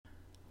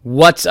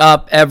What's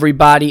up,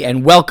 everybody,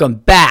 and welcome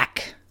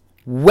back.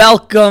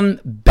 Welcome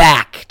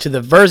back to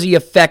the Verzi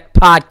Effect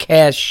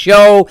Podcast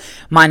Show.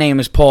 My name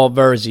is Paul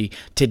Verzi.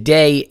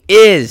 Today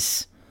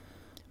is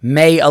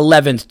May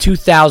 11th,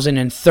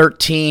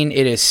 2013.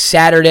 It is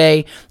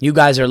Saturday. You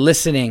guys are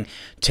listening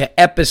to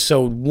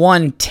episode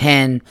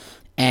 110,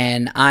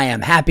 and I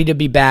am happy to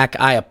be back.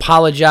 I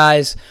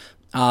apologize.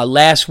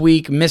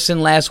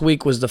 Missing last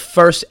week was the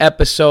first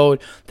episode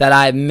that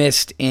I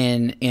missed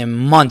in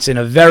months, in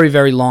a very,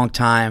 very long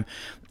time.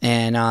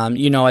 And,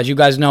 as you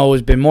guys know,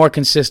 it's been more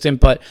consistent,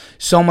 but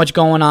so much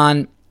going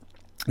on,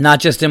 not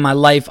just in my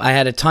life. I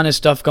had a ton of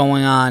stuff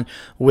going on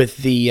with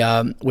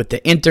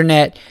the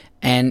internet,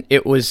 and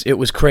it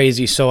was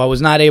crazy. So I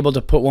was not able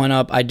to put one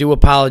up. I do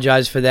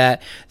apologize for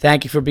that.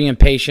 Thank you for being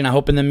patient. I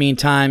hope in the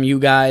meantime you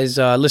guys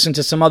listen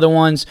to some other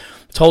ones,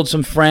 told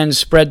some friends,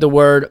 spread the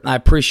word. I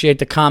appreciate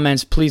the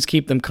comments. Please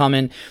keep them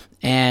coming.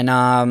 And,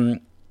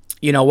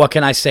 what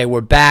can I say?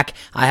 We're back.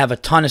 I have a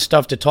ton of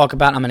stuff to talk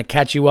about. I'm going to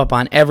catch you up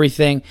on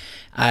everything.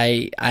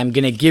 I'm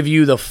going to give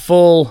you the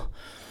full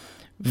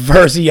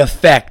Verzi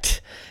effect.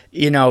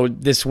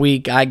 This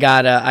week I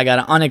got an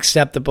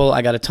unacceptable.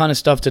 I got a ton of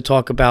stuff to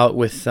talk about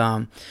with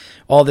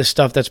all this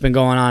stuff that's been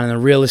going on in the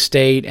real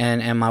estate,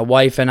 and my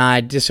wife and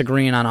I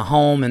disagreeing on a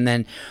home, and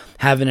then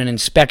having an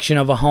inspection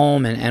of a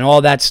home, and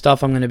all that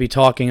stuff I'm going to be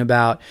talking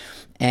about.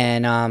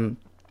 And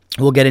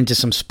we'll get into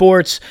some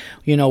sports.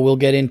 We'll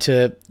get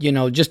into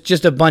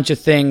just a bunch of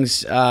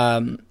things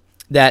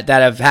that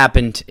have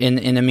happened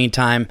in the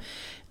meantime.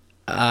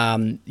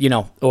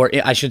 Or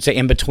I should say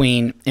in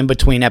between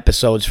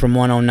episodes from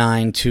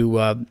 109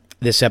 to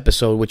this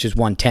episode, which is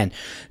 110.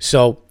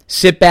 So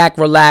sit back,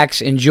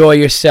 relax, enjoy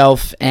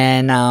yourself,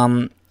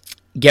 and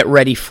get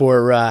ready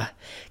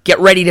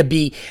to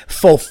be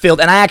fulfilled.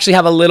 And I actually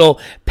have a little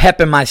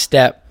pep in my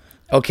step,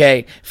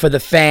 okay, for the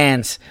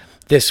fans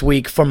this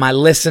week, for my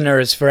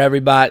listeners, for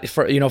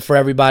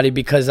everybody,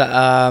 because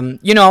I'm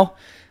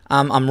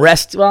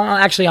rested. Well,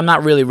 actually, I'm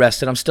not really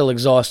rested. I'm still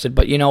exhausted.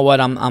 But you know what?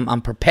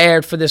 I'm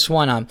prepared for this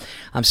one.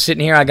 I'm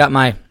sitting here. I got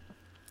my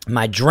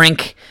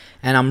drink,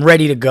 and I'm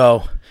ready to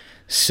go.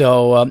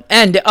 So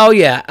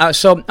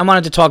so I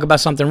wanted to talk about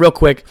something real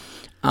quick.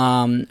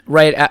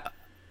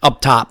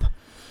 Up top,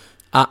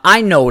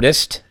 I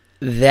noticed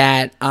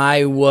that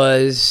I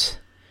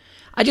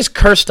just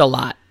cursed a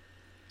lot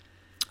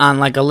on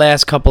like the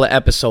last couple of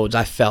episodes.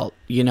 I felt,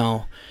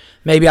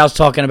 maybe I was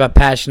talking about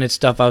passionate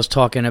stuff. I was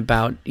talking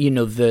about,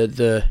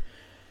 the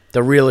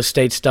real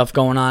estate stuff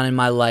going on in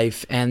my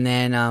life. And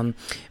then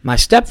my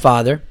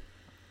stepfather,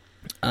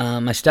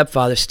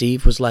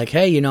 Steve, was like,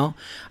 hey, I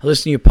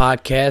listen to your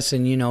podcast,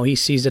 and, he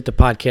sees that the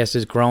podcast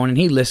is growing, and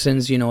he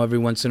listens, every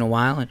once in a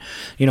while, and,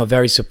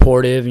 very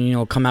supportive,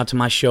 and, come out to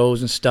my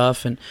shows and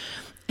stuff. And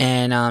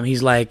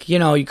he's like,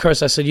 you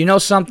curse. I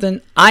said,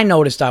 something? I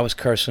noticed I was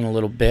cursing a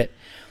little bit.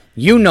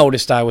 You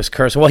noticed I was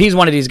cursing. Well, he's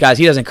one of these guys.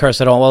 He doesn't curse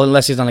at all. Well,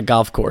 unless he's on a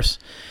golf course,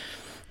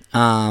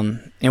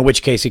 in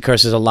which case he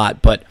curses a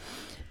lot. But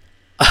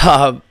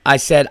I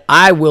said,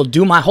 I will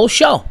do my whole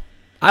show.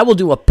 I will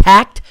do a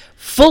packed,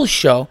 full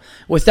show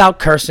without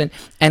cursing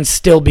and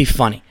still be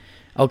funny.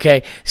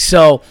 Okay?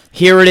 So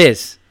here it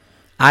is.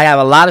 I have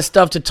a lot of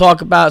stuff to talk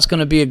about. It's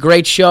going to be a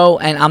great show,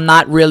 and I'm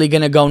not really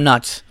going to go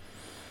nuts.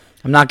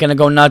 I'm not going to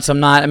go nuts.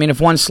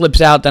 If one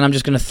slips out, then I'm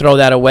just going to throw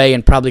that away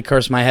and probably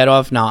curse my head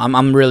off. No,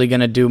 I'm really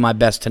going to do my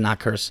best to not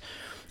curse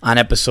on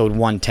episode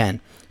 110.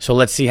 So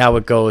let's see how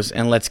it goes,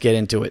 and let's get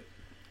into it.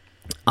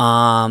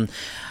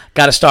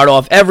 Got to start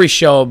off every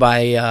show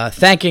by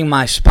thanking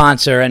my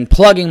sponsor and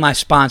plugging my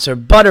sponsor,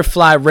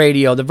 Butterfly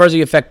Radio. The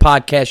Verzi Effect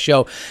Podcast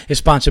Show is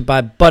sponsored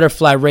by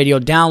Butterfly Radio.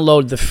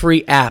 Download the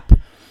free app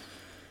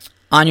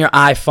on your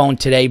iPhone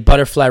today.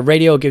 Butterfly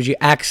Radio gives you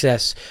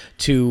access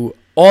to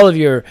all of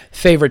your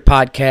favorite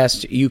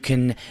podcasts. You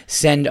can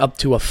send up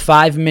to a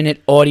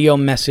 5-minute audio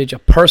message, a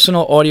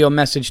personal audio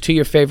message to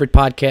your favorite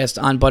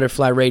podcast on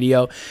Butterfly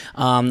Radio,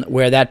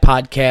 where that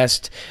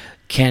podcast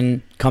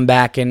can come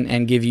back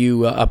and give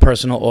you a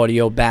personal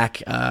audio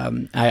back.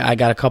 I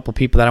got a couple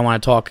people that I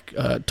want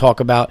to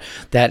talk about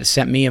that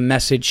sent me a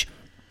message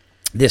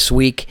this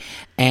week,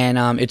 and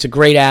it's a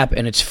great app,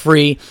 and it's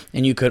free,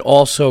 and you could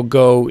also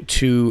go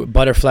to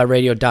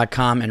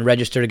butterflyradio.com and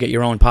register to get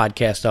your own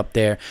podcast up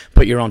there,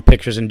 put your own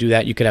pictures and do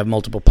that. You could have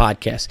multiple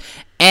podcasts.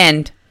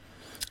 And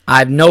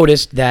I've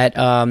noticed that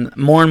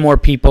more and more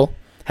people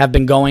have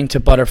been going to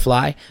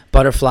Butterfly.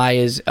 Butterfly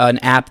is an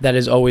app that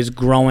is always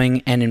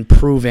growing and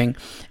improving,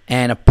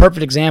 and a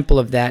perfect example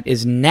of that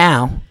is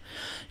now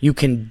you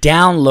can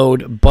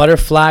download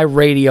Butterfly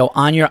Radio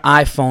on your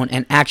iPhone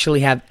and actually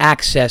have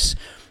access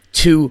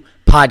to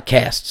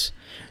podcasts.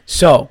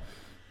 So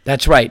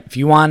that's right. If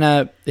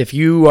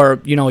you are,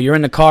 you're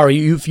in the car, or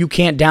if you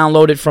can't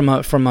download it from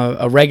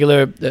a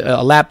regular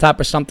laptop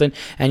or something,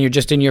 and you're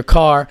just in your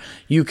car,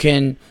 you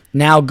can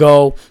now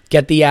go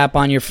get the app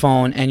on your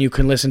phone, and you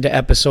can listen to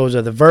episodes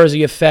of The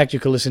Verzi Effect. You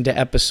can listen to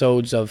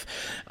episodes of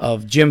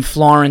Jim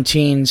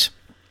Florentine's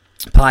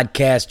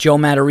podcast, Joe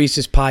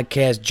Matarese's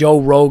podcast, Joe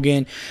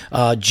Rogan,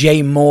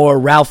 Jay Moore,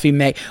 Ralphie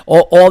May,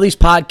 all these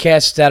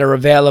podcasts that are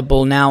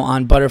available now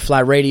on Butterfly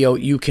Radio,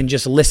 you can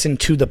just listen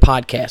to the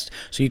podcast.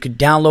 So you could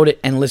download it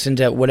and listen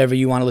to whatever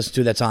you want to listen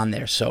to that's on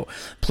there. So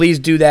please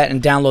do that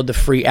and download the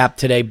free app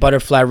today.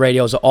 Butterfly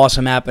Radio is an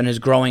awesome app and is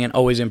growing and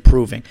always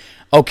improving.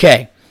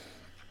 Okay.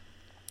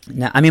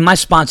 Now, I mean, my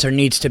sponsor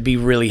needs to be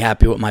really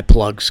happy with my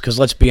plugs because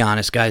let's be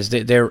honest, guys,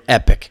 they're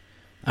epic.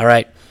 All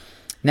right.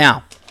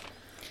 Now,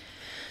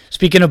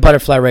 speaking of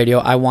Butterfly Radio,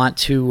 I want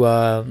to,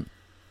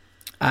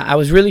 I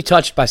was really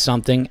touched by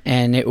something,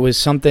 and it was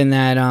something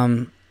that,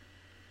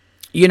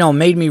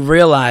 made me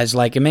realize,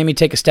 it made me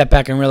take a step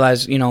back and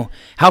realize,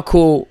 how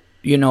cool,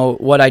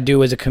 what I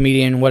do as a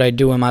comedian, what I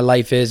do in my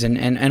life is,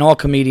 and all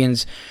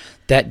comedians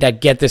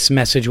that get this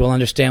message will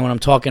understand what I'm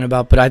talking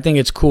about, but I think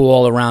it's cool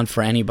all around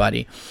for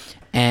anybody.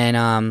 And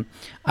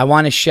I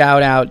want to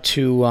shout out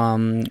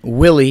to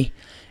Willie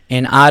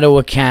in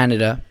Ottawa,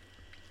 Canada,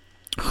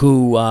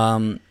 who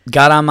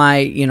got on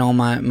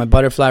my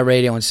Butterfly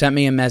Radio and sent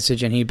me a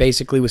message, and he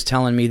basically was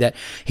telling me that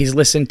he's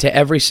listened to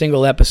every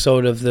single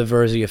episode of The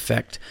Verzi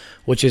Effect,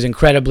 which is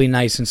incredibly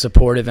nice and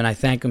supportive, and I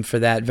thank him for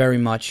that very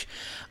much.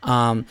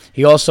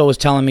 He also was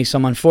telling me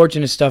some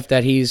unfortunate stuff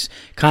that he's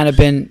kind of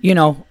been,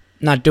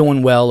 not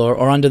doing well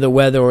or under the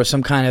weather or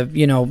some kind of,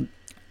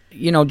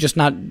 just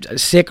not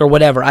sick or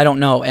whatever, I don't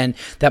know, and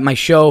that my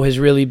show has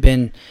really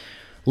been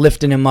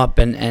lifting him up,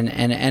 and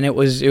it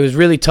was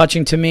really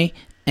touching to me.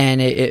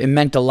 And it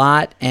meant a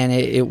lot, and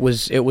it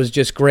was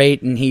just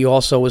great. And he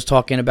also was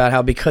talking about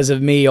how because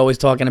of me, always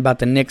talking about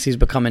the Knicks, he's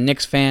become a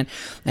Knicks fan,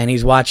 and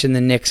he's watching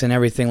the Knicks and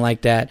everything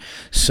like that.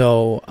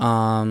 So,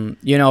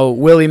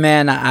 Willie,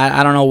 man,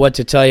 I don't know what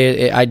to tell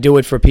you. I do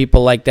it for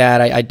people like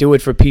that. I do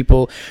it for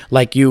people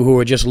like you who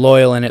are just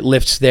loyal, and it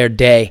lifts their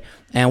day.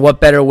 And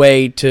what better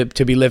way to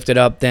be lifted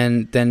up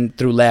than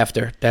through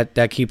laughter?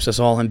 That keeps us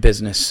all in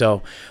business.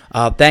 So,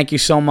 thank you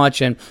so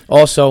much. And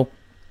also,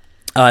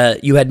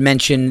 you had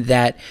mentioned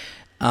that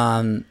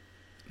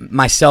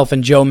myself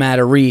and Joe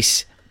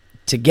Matarese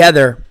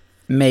together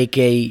make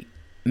a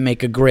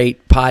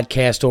great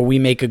podcast, or we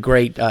make a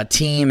great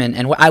team,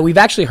 and we've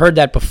actually heard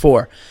that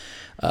before.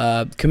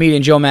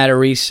 Comedian Joe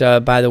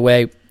Matarese, by the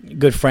way,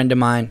 good friend of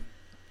mine,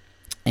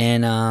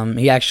 and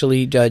he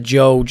actually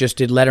Joe just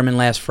did Letterman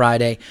last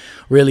Friday.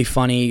 Really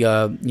funny,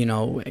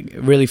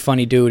 really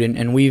funny dude,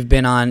 and we've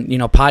been on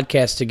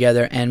podcasts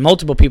together, and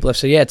multiple people have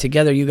said, yeah,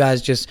 together you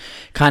guys just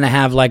kind of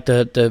have like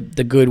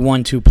the good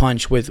 1-2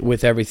 punch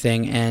with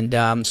everything.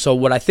 And so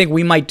what I think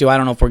we might do, I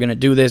don't know if we're gonna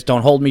do this,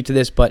 don't hold me to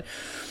this, but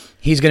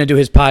he's going to do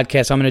his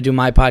podcast, I'm going to do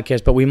my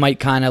podcast, but we might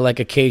kind of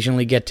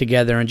occasionally get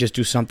together and just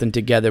do something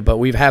together. But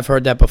we have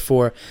heard that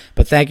before.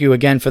 But thank you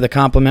again for the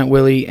compliment,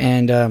 Willie,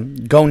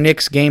 and go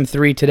Knicks Game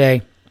 3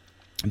 today.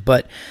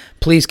 But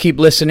please keep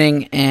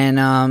listening,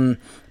 and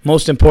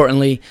most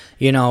importantly,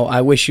 I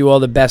wish you all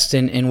the best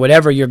in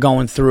whatever you're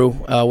going through,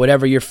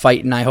 whatever you're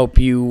fighting. I hope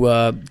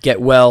you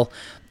get well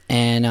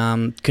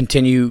and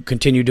continue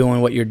doing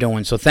what you're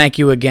doing. So thank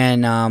you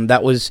again.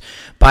 That was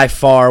by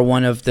far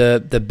one of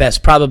the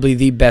best, probably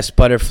the best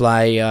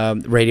Butterfly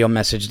radio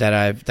message that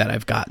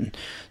I've gotten.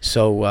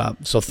 So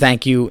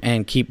thank you,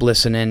 and keep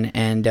listening.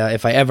 And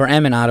if I ever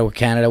am in Ottawa,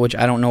 Canada, which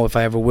I don't know if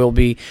I ever will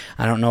be,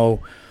 I don't know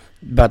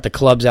about the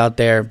clubs out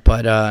there,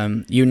 but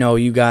you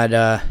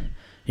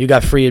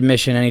got free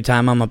admission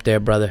anytime I'm up there,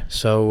 brother.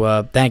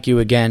 So thank you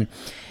again.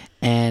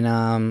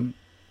 And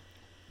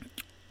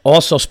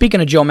also,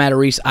 speaking of Joe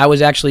Matarese, I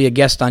was actually a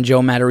guest on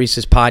Joe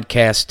Matarese's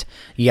podcast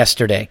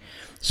yesterday.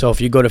 So if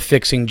you go to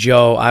Fixing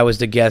Joe, I was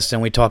the guest,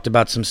 and we talked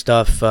about some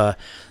stuff,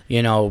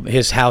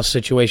 his house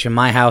situation,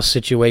 my house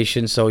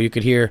situation. So you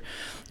could hear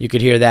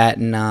that,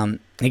 and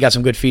he got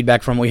some good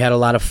feedback from it. We had a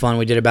lot of fun.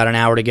 We did about an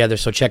hour together,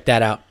 so check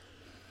that out.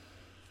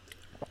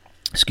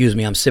 Excuse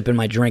me, I'm sipping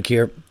my drink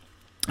here.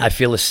 I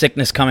feel a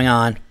sickness coming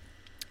on,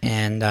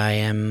 and I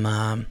am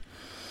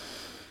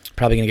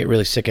probably going to get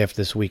really sick after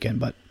this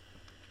weekend, but...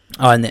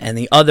 and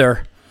the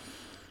other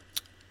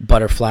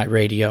Butterfly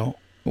Radio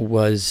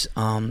was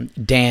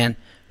Dan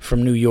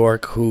from New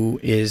York, who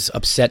is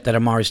upset that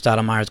Amari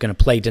Stoudemire is going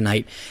to play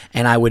tonight.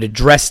 And I would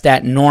address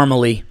that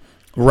normally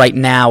right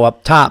now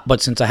up top,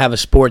 but since I have a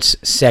sports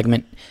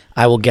segment,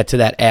 I will get to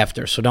that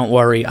after. So don't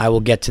worry, I will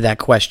get to that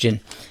question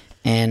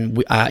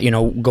and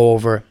go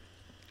over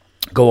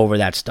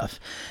that stuff.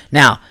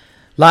 Now,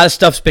 a lot of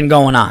stuff's been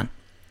going on.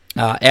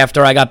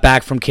 After I got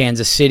back from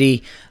Kansas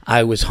City,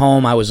 I was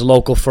home. I was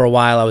local for a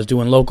while. I was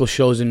doing local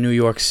shows in New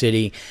York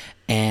City,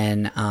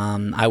 and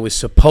I was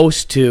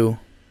supposed to,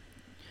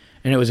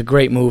 and it was a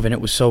great move, and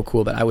it was so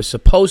cool, but I was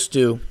supposed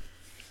to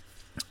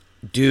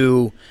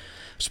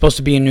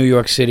be in New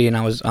York City, and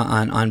I was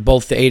on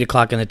both the 8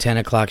 o'clock and the 10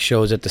 o'clock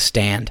shows at the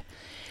Stand,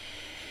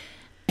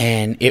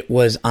 and it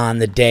was on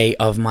the day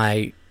of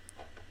my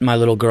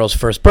little girl's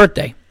first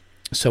birthday.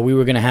 So we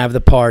were going to have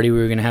the party. We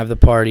were going to have the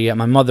party at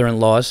my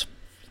mother-in-law's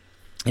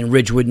in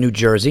Ridgewood, New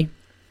Jersey.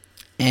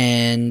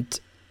 And,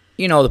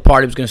 the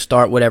party was going to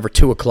start,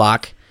 2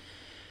 o'clock.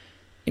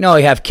 you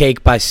have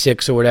cake by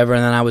 6 or whatever,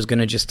 and then I was going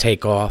to just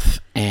take off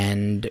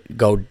and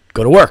go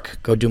to work,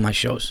 go do my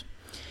shows.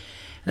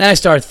 And then I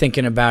started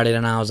thinking about it,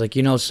 and I was like,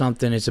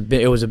 something, and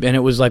it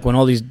was like when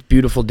all these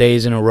beautiful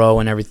days in a row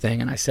and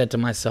everything, and I said to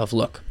myself,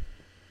 look,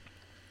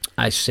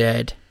 I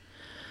said,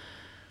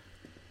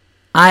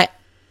 I'm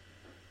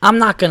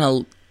not going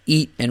to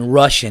eat and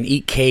rush and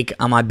eat cake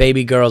on my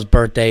baby girl's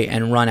birthday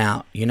and run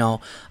out.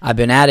 I've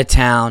been out of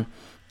town.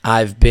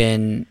 I've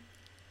been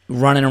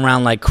running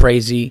around like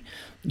crazy.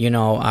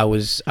 I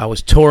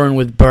was touring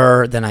with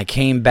Burr. Then I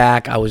came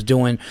back. I was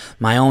doing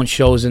my own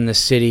shows in the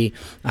city.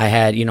 I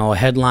had, a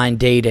headline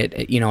date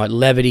at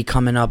Levity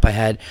coming up. I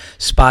had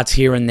spots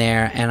here and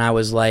there. And I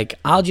was like,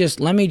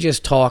 let me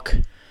just talk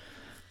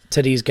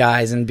to these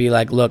guys and be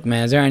like, look,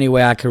 man, is there any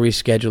way I could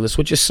reschedule this?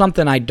 Which is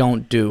something I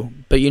don't do.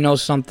 But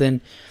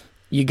something,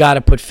 you got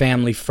to put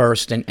family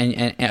first, and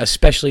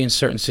especially in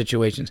certain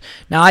situations.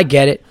 Now, I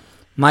get it.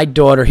 My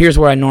daughter, here's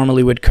where I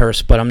normally would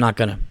curse, but I'm not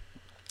going to.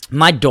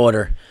 My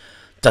daughter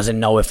doesn't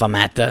know if I'm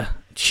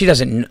she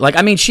doesn't,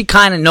 she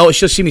kind of knows.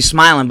 She'll see me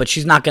smiling, but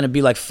she's not going to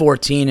be like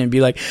 14 and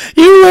be like,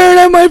 you weren't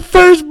at my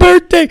first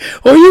birthday,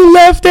 or you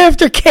left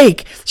after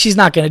cake. She's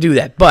not going to do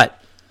that. But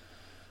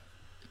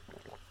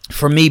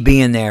for me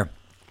being there,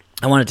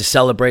 I wanted to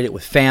celebrate it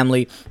with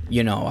family.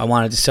 I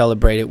wanted to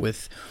celebrate it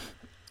with,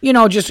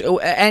 just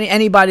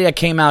anybody that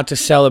came out to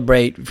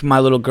celebrate for my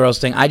little girl's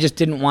thing. I just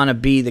didn't want to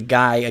be the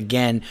guy,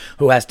 again,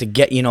 who has to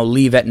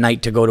leave at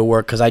night to go to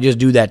work, because I just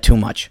do that too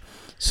much.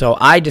 So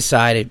I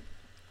decided,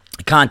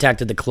 I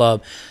contacted the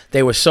club.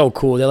 They were so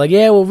cool. They're like,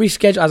 yeah, we'll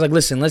reschedule. I was like,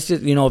 listen, let's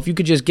just, if you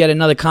could just get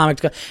another comic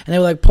to go. And they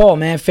were like, Paul,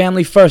 man,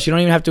 family first. You don't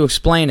even have to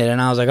explain it.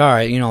 And I was like, all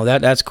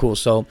right, that's cool.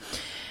 So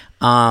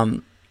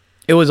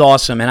it was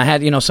awesome. And I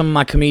had, some of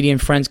my comedian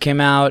friends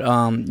came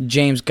out.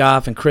 James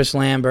Goff and Chris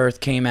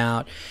Lambert came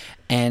out.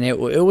 And it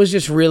was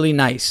just really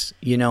nice,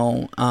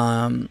 Matt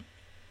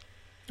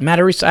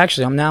Arisa,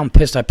 actually, I'm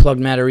pissed I plugged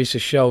Matt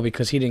Arisa's show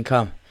because he didn't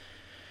come.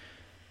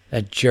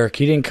 That jerk.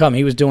 He didn't come.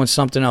 He was doing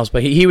something else,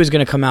 but he was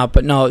going to come out.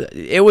 But no,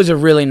 it was a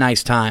really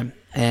nice time.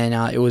 And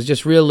it was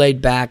just real laid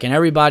back. And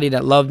everybody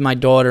that loved my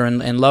daughter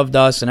and loved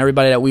us and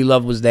everybody that we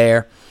loved was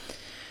there.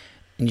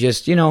 And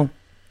just,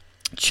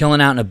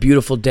 chilling out in a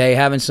beautiful day,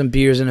 having some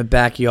beers in the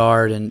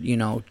backyard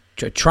and,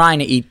 trying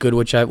to eat good,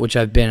 which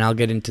I've been. I'll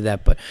get into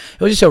that. But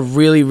it was just a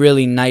really,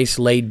 really nice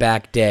laid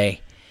back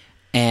day.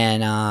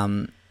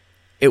 And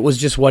it was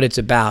just what it's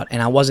about.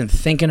 And I wasn't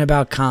thinking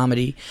about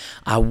comedy.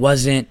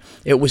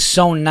 It was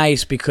so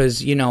nice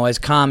because, as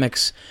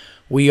comics,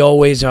 we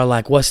always are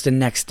like, what's the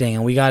next thing?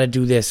 And we got to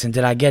do this. And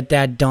did I get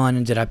that done?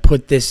 And did I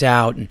put this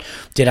out? And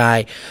did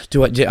I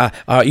do it?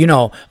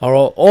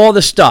 All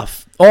the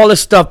stuff. All the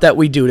stuff that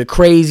we do, the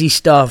crazy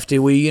stuff. Did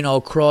we,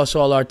 cross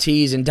all our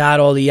T's and dot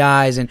all the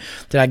I's? And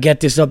did I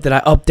get this up? Did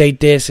I update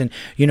this? And,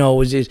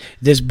 was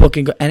this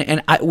booking?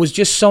 And it was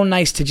just so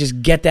nice to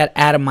just get that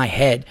out of my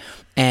head.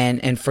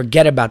 And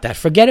forget about that.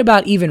 Forget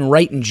about even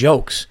writing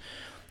jokes.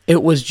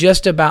 It was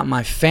just about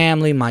my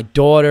family, my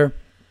daughter,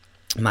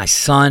 my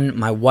son,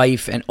 my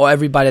wife, and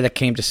everybody that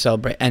came to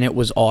celebrate. And it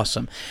was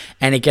awesome.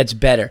 And it gets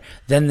better.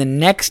 Then the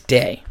next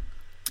day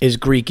is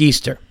Greek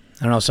Easter.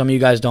 I don't know, some of you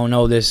guys don't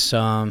know this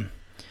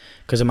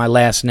because of my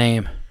last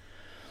name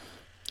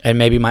and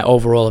maybe my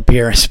overall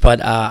appearance.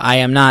 But I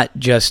am not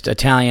just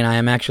Italian. I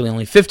am actually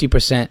only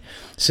 50%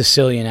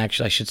 Sicilian,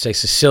 actually. I should say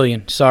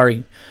Sicilian.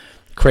 Sorry.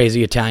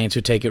 Crazy Italians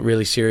who take it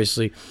really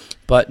seriously.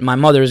 But my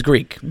mother is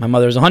Greek. My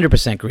mother is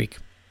 100% Greek.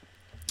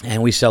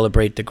 And we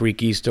celebrate the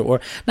Greek Easter, or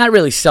not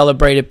really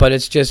celebrate it, but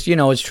it's just,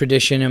 it's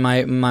tradition in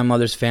my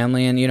mother's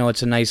family. And,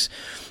 it's a nice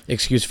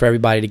excuse for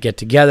everybody to get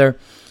together.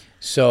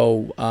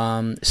 So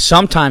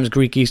sometimes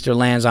Greek Easter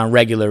lands on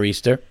regular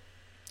Easter.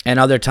 And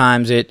other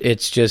times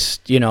it's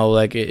just,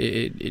 like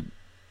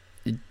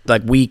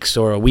like weeks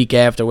or a week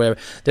after, whatever.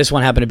 This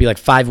one happened to be like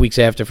 5 weeks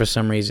after for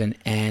some reason.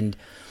 And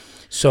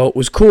so it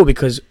was cool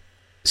because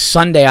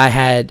Sunday I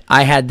had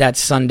that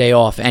Sunday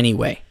off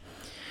anyway.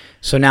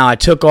 So now I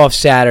took off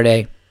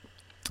Saturday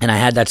and I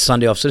had that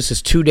Sunday off. So this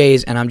is 2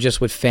 days and I'm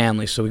just with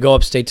family. So we go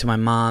upstate to my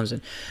mom's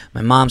and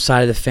my mom's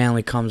side of the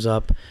family comes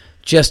up.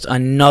 Just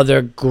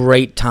another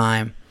great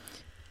time.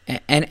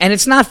 And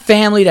it's not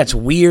family that's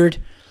weird.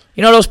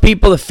 Those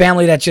people, the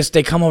family that just,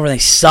 they come over and they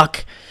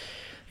suck.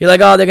 You're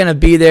like, oh, they're going to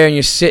be there, and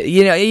you're just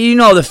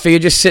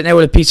sitting there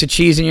with a piece of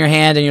cheese in your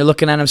hand, and you're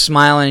looking at them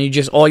smiling,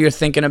 and all you're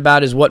thinking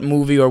about is what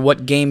movie or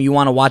what game you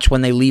want to watch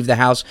when they leave the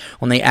house,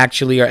 when they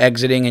actually are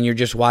exiting, and you're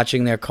just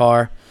watching their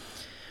car.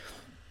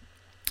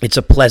 It's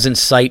a pleasant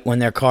sight when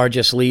their car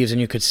just leaves,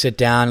 and you could sit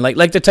down.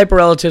 Like the type of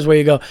relatives where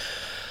you go,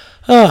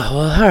 oh,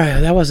 well, all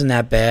right, that wasn't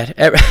that bad.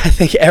 I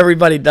think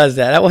everybody does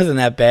that. That wasn't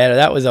that bad, or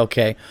that was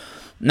okay.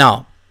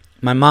 No,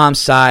 my mom's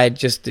side,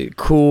 just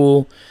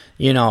cool,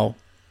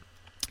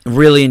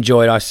 really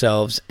enjoyed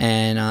ourselves.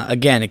 And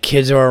again, the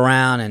kids are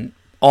around, and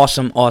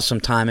awesome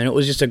time. And it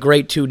was just a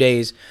great 2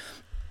 days.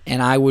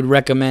 And I would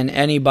recommend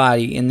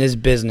anybody in this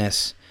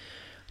business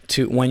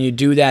to, when you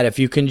do that, if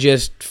you can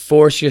just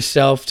force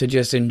yourself to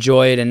just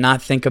enjoy it and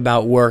not think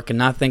about work and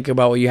not think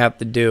about what you have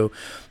to do,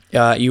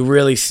 you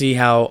really see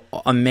how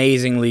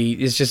amazingly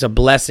it's just a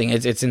blessing.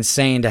 It's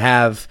insane to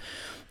have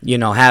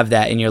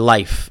that in your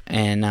life.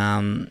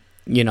 And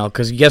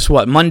because guess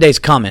what, Monday's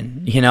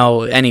coming,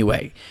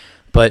 anyway.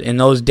 But in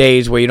those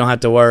days where you don't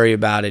have to worry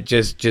about it,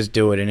 just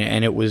do it.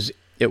 And it was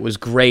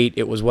great.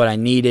 It was what I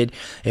needed.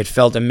 It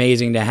felt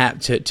amazing to have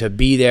to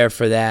be there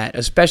for that,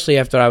 especially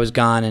after I was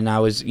gone and I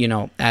was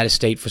out of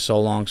state for so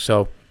long.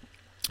 So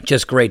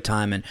just great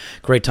time, and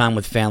great time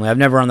with family. I've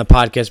never on the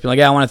podcast been like,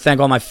 I want to thank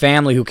all my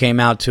family who came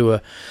out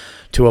to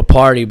a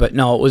party, but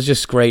no, it was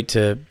just great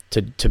to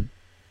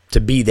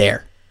be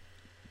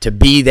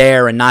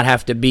there, and not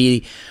have to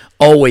be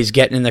always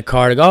getting in the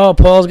car to go, oh,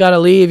 Paul's got to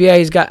leave. Yeah,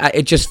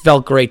 it just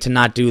felt great to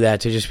not do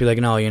that, to just be like,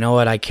 no, you know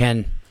what, I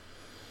can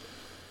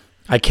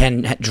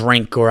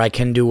drink or I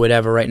can do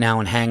whatever right now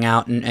and hang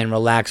out and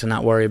relax and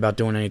not worry about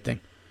doing anything.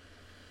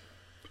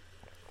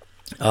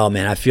 Oh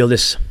man, I feel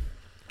this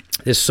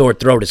sore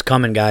throat is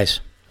coming,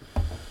 guys.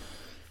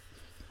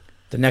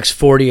 The next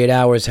 48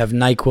 hours have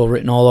NyQuil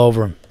written all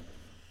over them.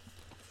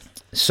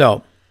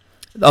 So,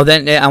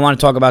 then I want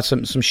to talk about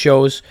some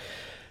shows,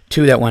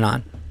 too, that went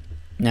on.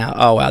 Now,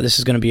 oh, wow,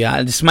 this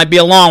might be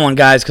a long one,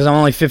 guys, because I'm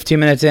only 15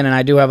 minutes in, and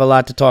I do have a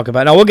lot to talk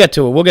about. No, we'll get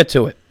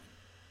to it.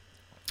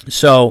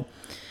 So,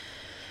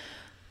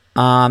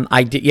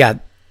 I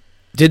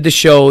did the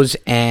shows,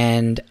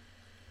 and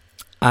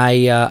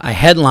I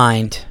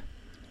headlined.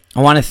 I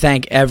want to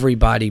thank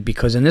everybody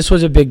and this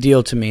was a big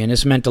deal to me, and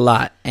this meant a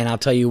lot, and I'll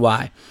tell you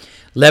why.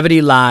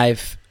 Levity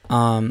Live,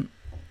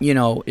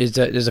 is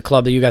a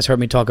club that you guys heard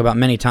me talk about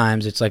many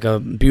times. It's like a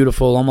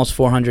beautiful, almost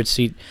 400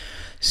 seat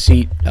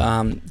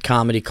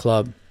comedy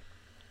club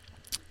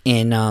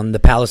in the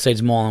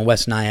Palisades Mall in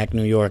West Nyack,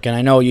 New York. And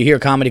I know you hear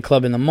comedy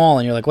club in the mall,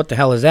 and you're like, what the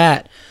hell is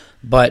that?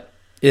 But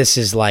this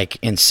is like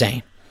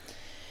insane,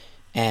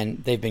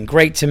 and they've been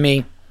great to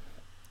me.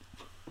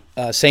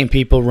 Same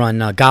people run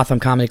Gotham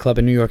Comedy Club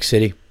in New York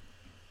City,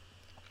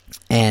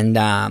 and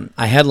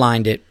I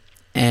headlined it,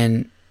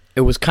 and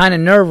it was kind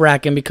of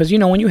nerve-wracking because,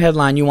 when you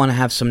headline, you want to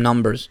have some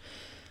numbers,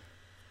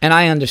 and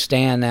I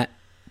understand that,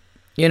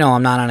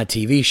 I'm not on a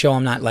TV show,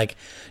 I'm not, like,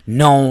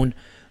 known,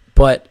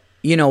 but,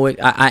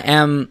 I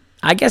am,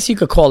 I guess you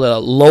could call it a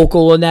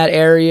local in that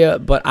area,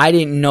 but I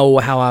didn't know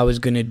how I was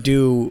going to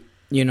do,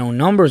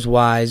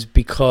 numbers-wise,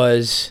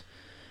 because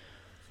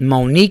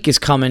Monique was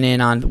coming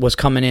in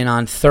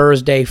on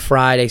Thursday,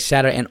 Friday,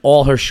 Saturday, and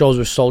all her shows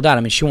were sold out.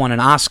 I mean, she won an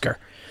Oscar.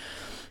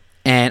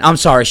 And I'm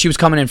sorry, she was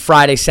coming in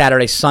Friday,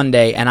 Saturday,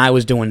 Sunday, and I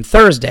was doing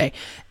Thursday.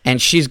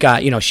 And she's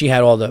got, she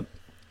had all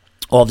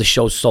the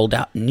shows sold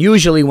out. And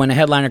usually when a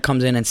headliner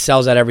comes in and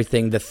sells out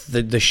everything,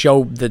 the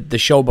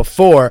show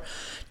before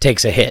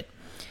takes a hit.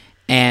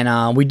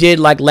 And we did,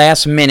 like,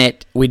 last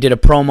minute, we did a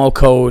promo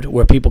code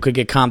where people could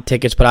get comp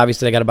tickets, but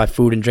obviously they got to buy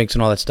food and drinks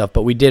and all that stuff.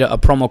 But we did a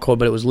promo code,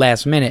 but it was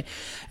last minute.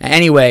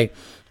 Anyway,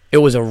 it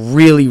was a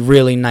really,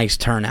 really nice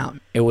turnout.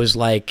 It was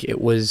well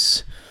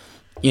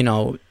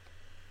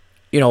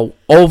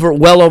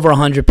over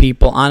 100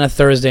 people on a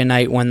Thursday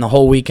night when the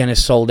whole weekend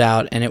is sold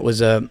out. And it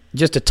was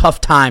just a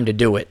tough time to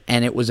do it.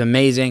 And it was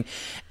amazing.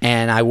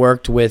 And I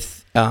worked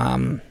with...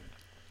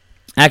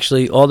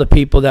 actually, all the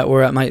people that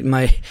were at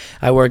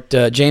I worked,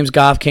 James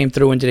Goff came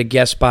through and did a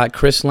guest spot.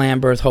 Chris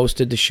Lambert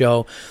hosted the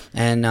show,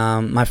 and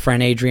my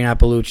friend Adrienne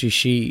Appalucci,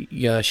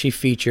 she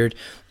featured,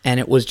 and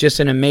it was just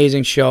an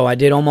amazing show. I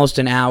did almost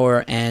an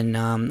hour, and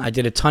I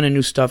did a ton of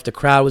new stuff. The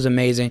crowd was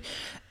amazing,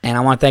 and I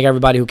want to thank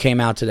everybody who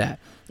came out to that,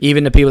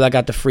 even the people that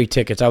got the free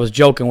tickets. I was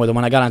joking with them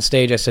when I got on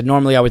stage. I said,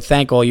 normally I would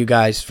thank all you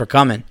guys for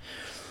coming,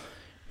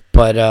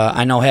 but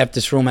I know half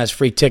this room has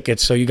free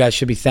tickets, so you guys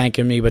should be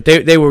thanking me. But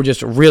they were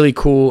just really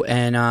cool,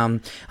 and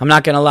I'm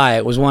not going to lie.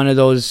 It was one of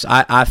those,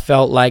 I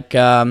felt like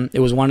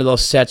it was one of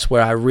those sets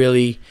where I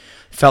really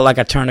felt like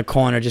I turned a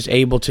corner, just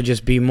able to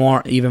just be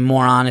even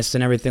more honest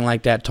and everything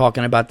like that,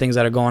 talking about things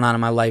that are going on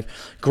in my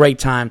life. Great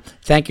time.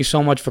 Thank you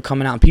so much for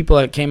coming out. And people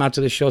that came out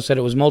to the show said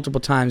it was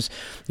multiple times,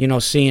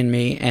 seeing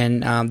me,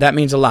 and that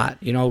means a lot,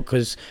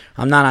 because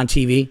I'm not on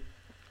TV.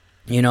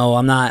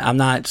 I'm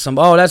not some,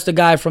 oh, that's the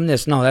guy from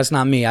this. No, that's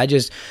not me. I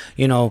just,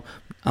 I'm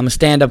a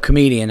stand-up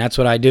comedian. That's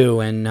what I do.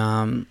 And,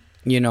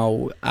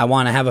 I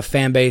want to have a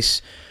fan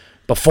base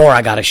before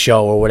I got a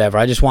show or whatever.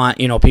 I just want,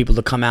 people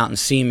to come out and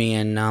see me.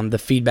 And the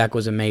feedback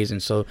was amazing.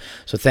 So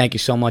thank you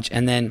so much.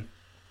 And then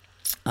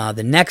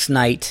the next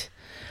night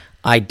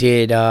I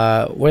did,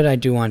 what did I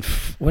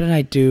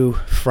do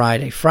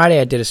Friday? Friday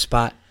I did a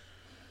spot.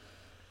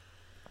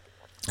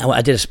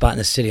 I did a spot in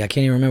the city. I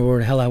can't even remember where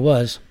the hell I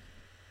was.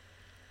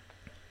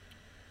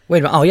 Wait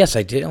a minute. Oh, yes,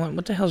 I did.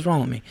 What the hell's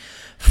wrong with me?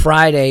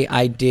 Friday,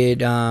 I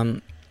did,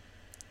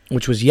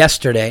 which was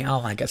yesterday. Oh,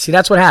 my God. See,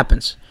 that's what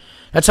happens.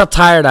 That's how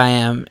tired I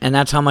am, and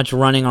that's how much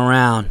running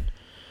around. Do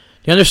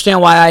you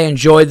understand why I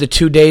enjoyed the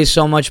 2 days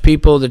so much,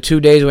 people? The 2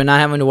 days we're not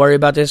having to worry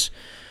about this?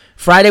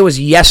 Friday was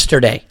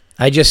yesterday.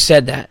 I just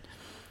said that.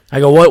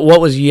 I go,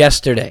 what was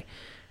yesterday?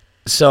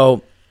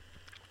 So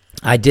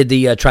I did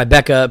the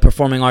Tribeca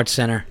Performing Arts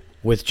Center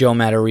with Joe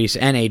Matarese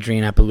and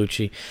Adrienne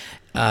Appalucci.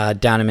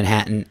 Down in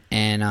Manhattan,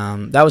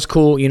 and that was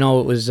cool.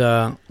 It was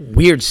a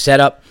weird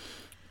setup,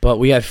 But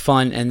we had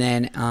fun, and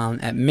then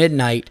at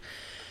midnight,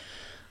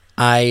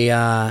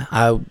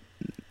 I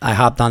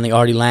hopped on the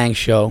Artie Lang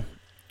show,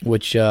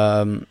 which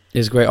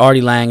is great.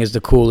 Artie Lang is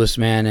the coolest,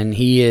 man, and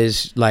he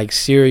is like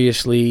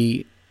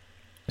seriously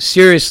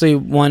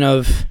one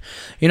of,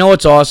 you know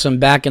what's awesome?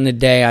 Back in the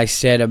day, I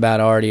said about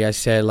Artie, I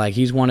said like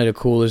he's one of the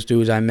coolest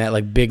dudes I met,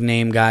 like big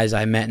name guys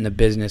I met in the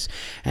business.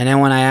 And then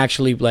when I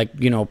actually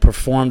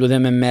performed with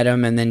him and met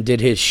him, and then did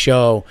his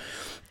show,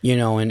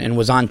 and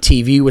was on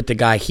TV with the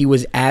guy, he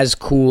was as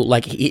cool.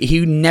 Like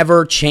he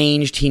never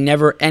changed. He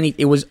never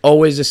it was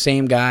always the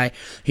same guy.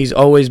 He's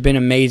always been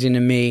amazing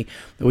to me.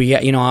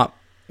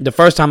 The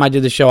first time I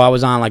did the show, I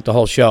was on like the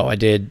whole show. I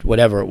did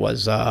whatever it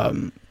was,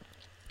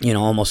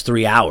 almost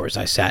 3 hours.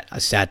 I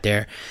sat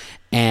there,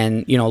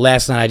 and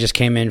last night I just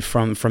came in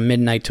from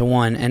midnight to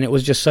 1, and it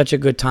was just such a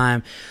good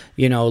time,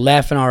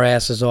 laughing our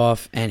asses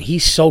off. And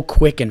he's so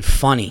quick and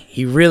funny.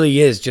 He really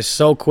is just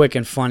so quick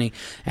and funny,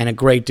 and a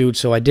great dude.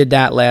 So I did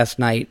that last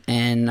night,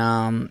 and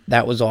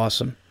that was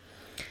awesome.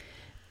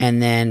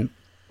 And then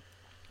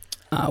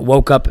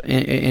woke up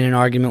in an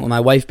argument with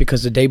my wife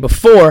because the day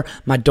before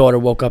my daughter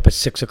woke up at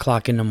 6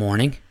 o'clock in the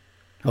morning.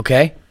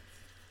 Okay.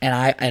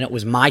 And it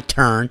was my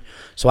turn,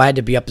 so I had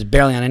to be up,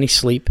 barely on any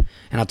sleep.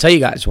 And I'll tell you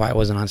guys why I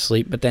wasn't on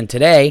sleep. But then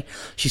today,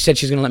 she said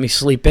she's going to let me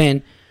sleep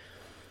in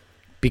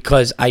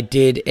because I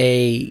did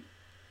a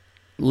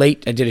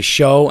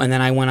show, and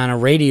then I went on a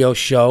radio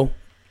show,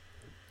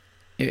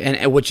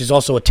 and which is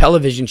also a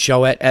television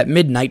show at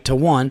midnight to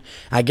 1.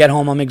 I get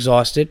home, I'm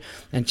exhausted,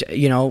 and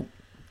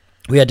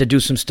we had to do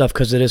some stuff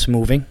because of this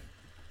moving,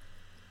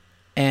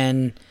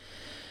 and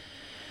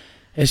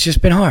it's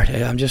just been hard.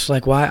 I'm just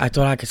like, why? I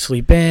thought I could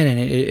sleep in, and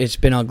it's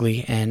been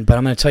ugly. But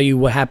I'm going to tell you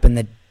what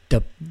happened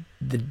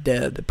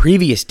the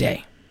previous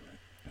day.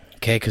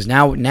 Okay, because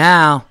now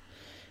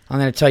I'm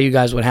going to tell you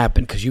guys what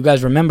happened. Because you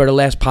guys remember the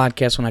last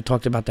podcast when I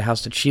talked about the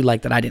house that she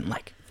liked that I didn't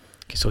like.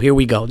 Okay, so here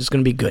we go. This is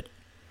going to be good.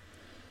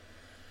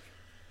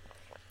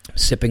 I'm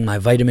sipping my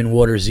Vitamin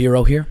Water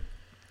Zero here.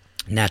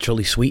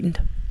 Naturally sweetened.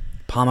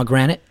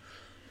 Pomegranate.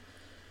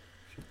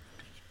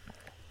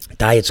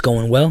 Diet's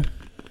going well.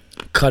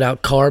 Cut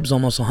out carbs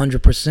almost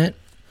 100%.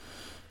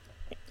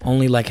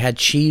 Only had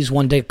cheese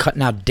one day,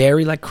 cutting out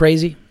dairy like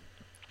crazy.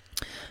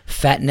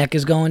 Fat neck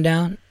is going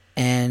down.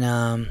 And,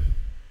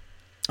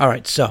 all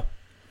right, so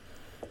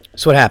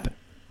what happened.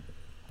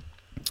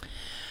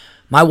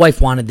 My wife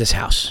wanted this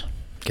house.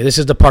 Okay, this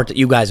is the part that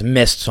you guys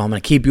missed, so I'm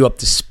going to keep you up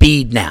to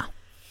speed now.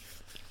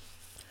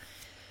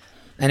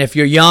 And if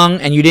you're young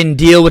and you didn't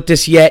deal with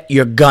this yet,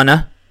 you're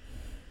gonna.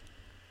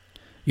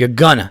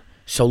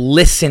 So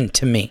listen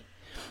to me.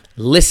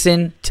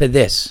 Listen to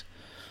this.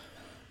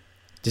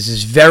 This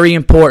is very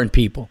important,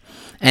 people.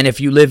 And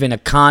if you live in a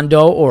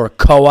condo or a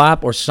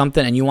co-op or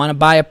something and you want to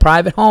buy a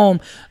private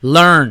home,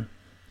 learn.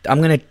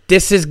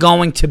 This is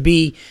going to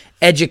be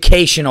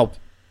educational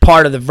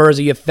part of the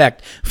Verzi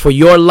effect for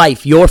your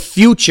life, your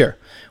future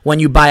when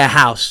you buy a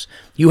house.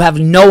 You have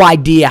no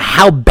idea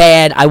how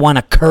bad I want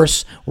to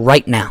curse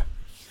right now.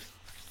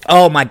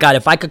 Oh my God,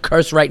 if I could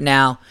curse right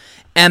now,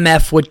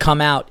 MF would come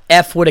out.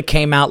 F would have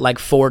came out like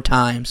 4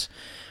 times.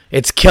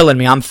 It's killing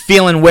me. I'm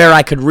feeling where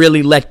I could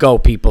really let go,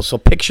 people. So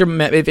picture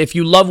me, if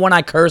you love when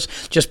I curse,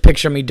 just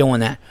picture me doing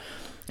that.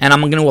 And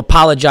I'm going to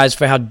apologize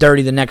for how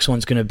dirty the next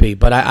one's going to be.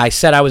 But I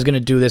said I was going to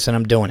do this, and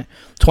I'm doing it.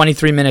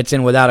 23 minutes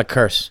in without a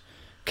curse.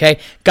 Okay?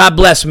 God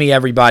bless me,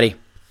 everybody.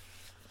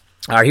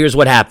 All right, here's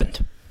what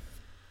happened.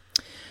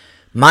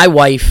 My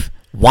wife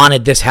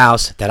wanted this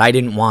house that I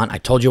didn't want. I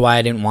told you why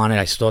I didn't want it.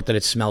 I thought that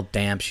it smelled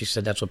damp. She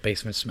said that's what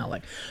basements smell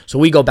like. So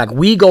we go back.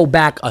 We go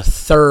back a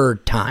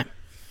third time.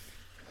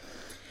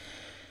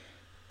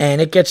 And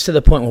it gets to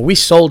the point where we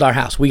sold our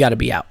house. We got to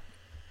be out.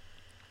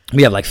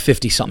 We have like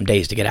 50-something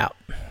days to get out.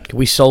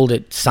 We sold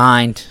it,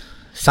 signed,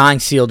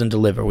 sealed, and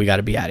delivered. We got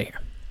to be out of here.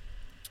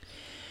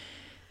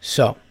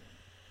 So,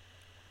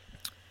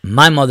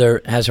 my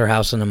mother has her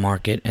house on the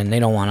market, and they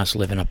don't want us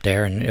living up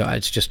there. And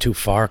it's just too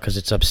far because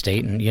it's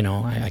upstate, and,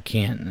 I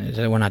can't.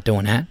 We're not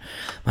doing that.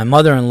 My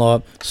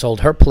mother-in-law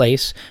sold her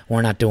place.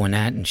 We're not doing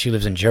that. And she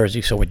lives in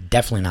Jersey, so we're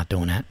definitely not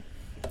doing that.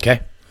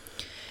 Okay?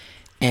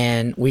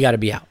 And we got to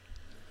be out.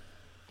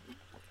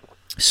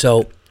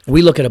 So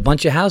we look at a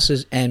bunch of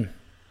houses, and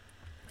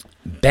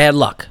bad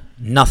luck,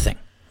 nothing.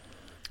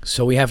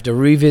 So we have to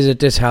revisit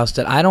this house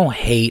that I don't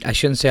hate. I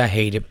shouldn't say I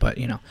hate it, but,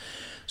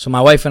 So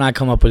my wife and I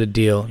come up with a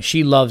deal.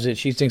 She loves it.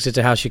 She thinks it's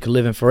a house she could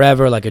live in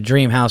forever, like a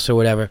dream house or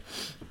whatever.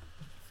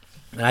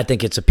 And I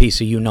think it's a piece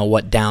of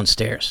you-know-what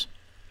downstairs.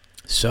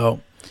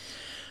 So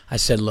I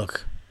said,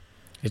 look,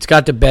 it's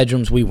got the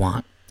bedrooms we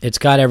want. It's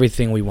got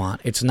everything we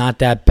want. It's not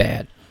that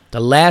bad.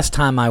 The last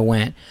time I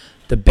went,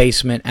 the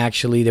basement,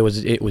 actually,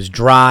 it was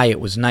dry, it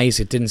was nice,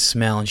 it didn't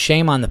smell. And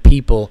shame on the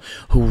people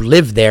who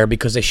lived there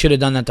because they should have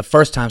done that the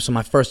first time, so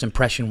my first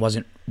impression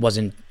wasn't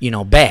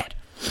bad.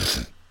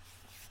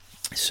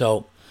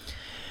 So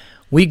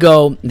we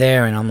go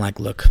there, and I'm like,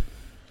 look,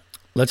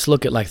 let's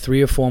look at like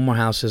 3 or 4 more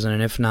houses, and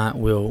if not,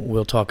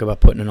 we'll talk about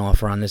putting an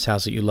offer on this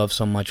house that you love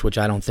so much, which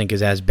I don't think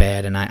is as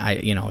bad, and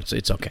I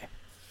it's okay.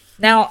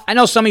 Now, I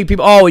know some of you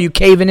people, are you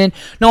caving in?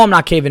 No, I'm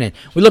not caving in.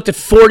 We looked at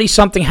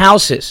 40-something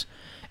houses,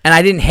 and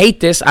I didn't hate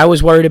this. I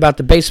was worried about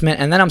the basement,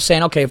 and then I'm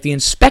saying, okay, if the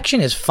inspection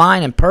is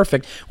fine and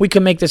perfect, we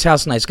can make this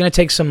house nice. It's going to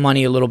take some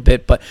money a little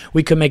bit, but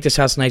we can make this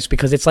house nice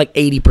because it's like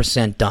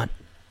 80% done.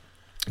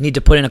 Need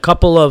to put in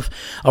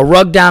a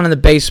rug down in the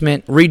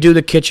basement, redo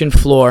the kitchen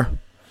floor,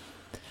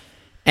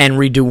 and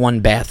redo one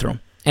bathroom.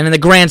 And in the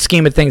grand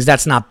scheme of things,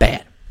 that's not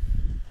bad.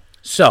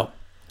 So,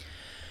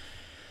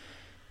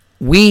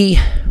 we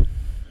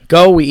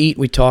go, we eat,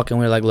 we talk, and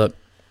we're like, look,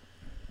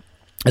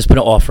 let's put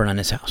an offer in on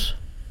this house.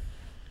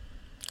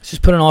 Let's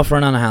just put an offer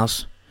in on the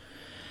house.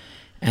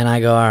 And I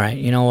go, all right,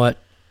 you know what?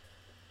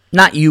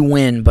 Not you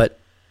win, but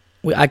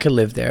I could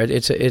live there.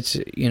 It's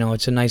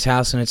a nice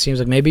house, and it seems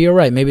like maybe you're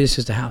right. Maybe this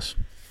is the house.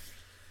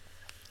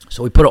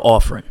 So we put an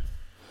offer in.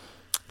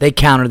 They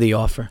counter the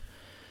offer.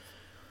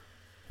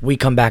 We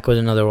come back with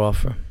another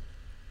offer.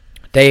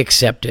 They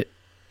accept it.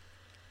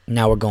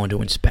 Now we're going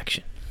to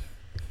inspection.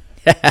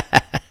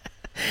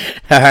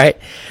 All right.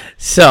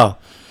 So,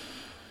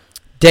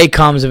 day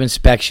comes of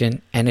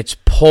inspection, and it's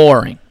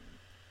pouring.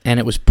 And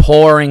it was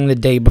pouring the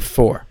day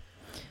before.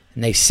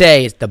 And they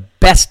say it's the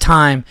best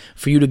time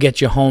for you to get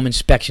your home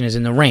inspection is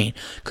in the rain,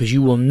 because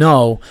you will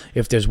know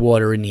if there's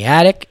water in the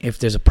attic, if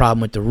there's a problem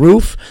with the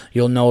roof.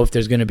 You'll know if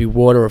there's going to be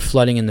water or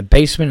flooding in the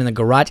basement, in the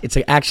garage. It's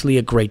actually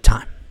a great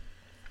time.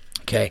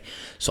 Okay,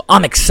 so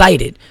I'm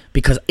excited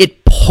because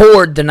it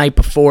poured the night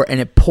before, and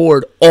it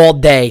poured all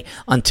day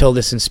until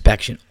this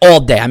inspection. All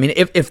day. I mean,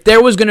 if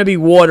there was going to be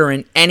water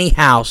in any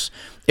house,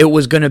 it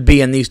was going to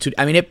be in these two.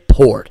 I mean, it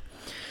poured.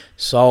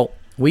 So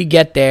we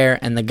get there,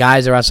 and the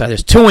guys are outside.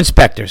 There's 2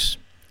 inspectors.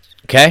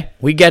 Okay,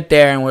 we get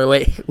there, and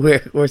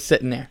we're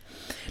sitting there.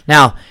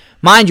 Now,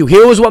 mind you,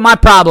 here was what my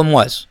problem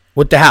was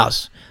with the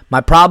house.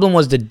 My problem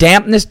was the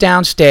dampness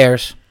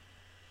downstairs.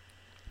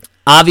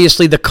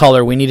 Obviously, the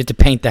color. We needed to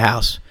paint the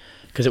house,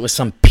 because it was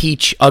some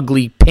peach,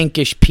 ugly,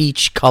 pinkish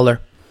peach color.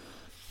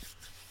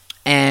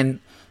 And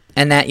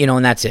that,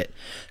 and that's it.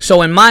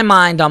 So in my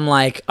mind, I'm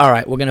like, all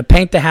right, we're going to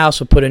paint the house.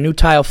 We'll put a new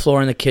tile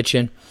floor in the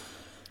kitchen,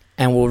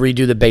 and we'll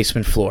redo the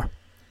basement floor.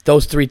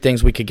 Those 3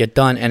 things we could get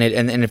done. And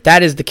if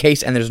that is the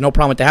case and there's no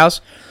problem with the house,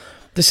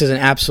 this is an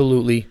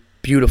absolutely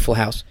beautiful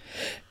house.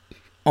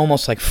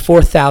 Almost like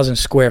 4,000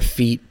 square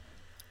feet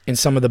in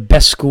some of the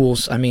best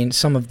schools. I mean,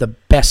 some of the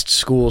best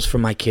schools for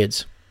my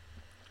kids.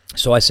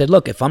 So I said,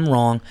 look, if I'm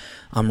wrong,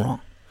 I'm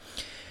wrong.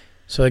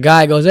 So the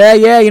guy goes,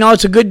 hey, yeah,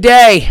 it's a good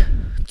day.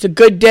 It's a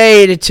good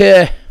day it's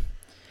a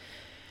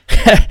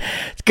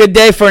good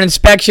day for an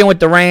inspection with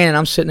the rain. And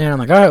I'm sitting there, and I'm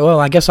like, all right, well,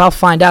 I guess I'll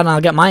find out, and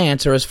I'll get my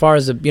answer as far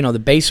as the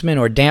basement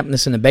or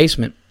dampness in the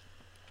basement.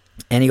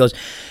 And he goes,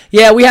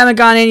 yeah, we haven't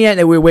gone in yet.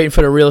 And we were waiting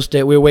for the real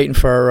estate. We were waiting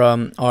for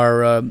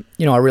our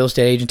real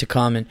estate agent to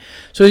come. And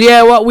so,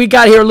 yeah, well, we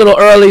got here a little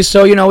early,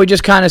 so, we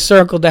just kind of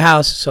circled the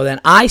house. So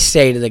then I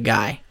say to the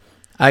guy,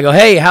 I go,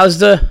 hey, how's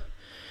the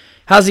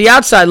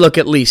outside look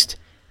at least?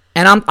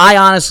 And I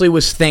honestly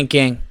was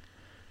thinking,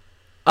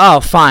 oh,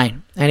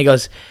 fine. And he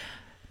goes,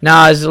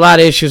 no, there's a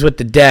lot of issues with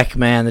the deck,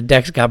 man. The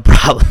deck's got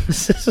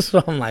problems.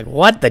 So I'm like,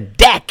 what? The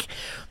deck?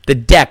 The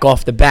deck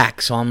off the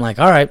back. So I'm like,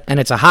 all right. And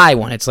it's a high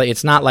one.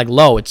 It's not like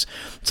low. It's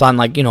on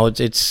like,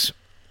 it's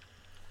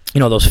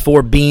those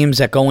 4 beams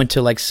that go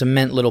into like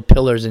cement little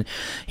pillars. And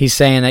he's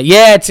saying that,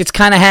 yeah, it's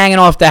kind of hanging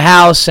off the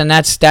house, and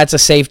that's a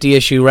safety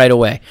issue right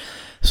away.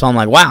 So I'm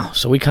like, wow.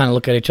 So we kind of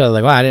look at each other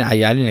like, wow, I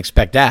didn't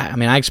expect that. I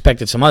mean, I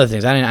expected some other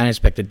things. I didn't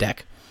expect the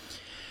deck.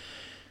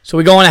 So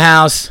we go in the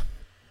house.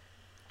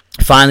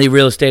 Finally,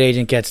 real estate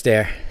agent gets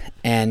there,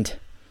 and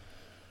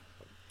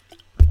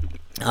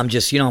I'm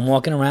just, I'm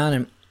walking around,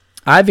 and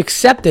I've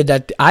accepted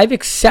this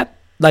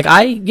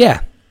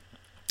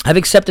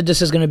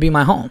is going to be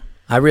my home.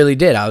 I really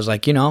did. I was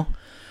like,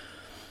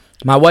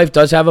 my wife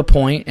does have a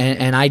point,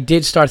 and I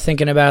did start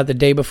thinking about it the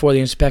day before the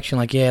inspection,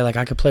 like, yeah, like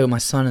I could play with my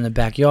son in the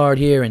backyard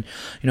here, and,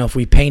 if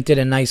we painted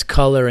a nice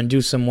color and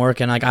do some work,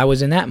 and like I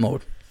was in that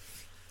mode,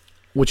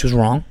 which was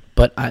wrong,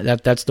 but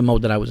that's the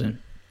mode that I was in.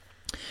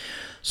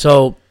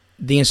 So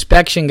the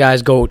inspection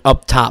guys go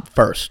up top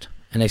first,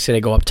 and they say they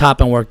go up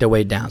top and work their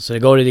way down. So they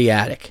go to the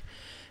attic,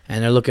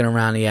 and they're looking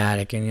around the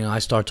attic, and, I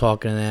start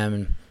talking to them,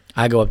 and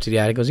I go up to the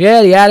attic. He goes,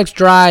 yeah, the attic's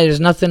dry. There's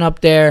nothing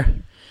up there.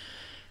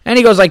 And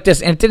he goes like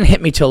this, and it didn't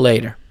hit me till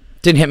later.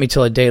 Didn't hit me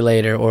till a day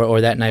later or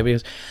that night. But he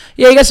goes,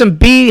 yeah, you got some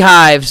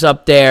beehives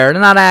up there.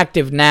 They're not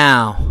active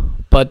now,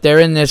 but they're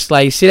in this,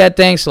 like, you see that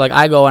thing? So, like,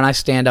 I go and I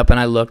stand up and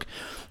I look.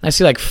 And I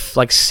see,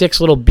 like 6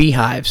 little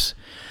beehives.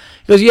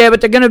 He goes, yeah, but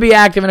they're going to be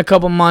active in a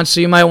couple months,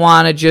 so you might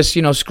want to just,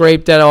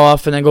 scrape that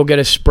off and then go get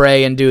a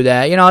spray and do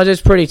that.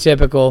 It's pretty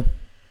typical.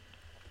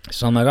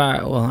 So I'm like,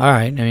 all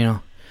right.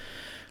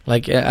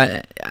 Like,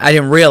 I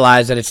didn't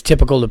realize that it's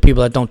typical to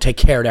people that don't take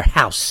care of their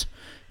house.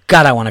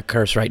 God, I want to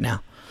curse right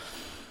now.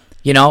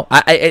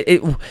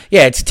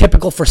 It's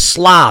typical for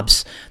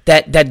slobs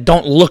that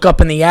don't look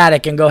up in the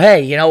attic and go,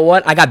 hey, you know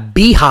what? I got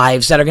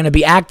beehives that are going to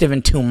be active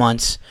in 2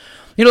 months.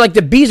 Like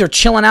the bees are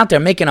chilling out there,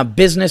 making a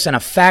business and a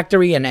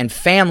factory and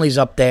families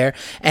up there,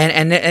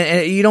 and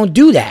you don't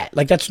do that.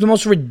 Like, that's the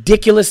most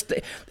ridiculous.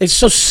 It's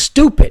so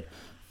stupid.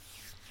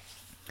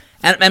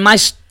 And my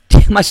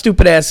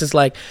stupid ass is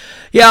like,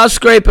 yeah, I'll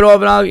scrape it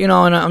off, and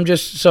and I'm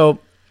just so,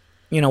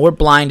 we're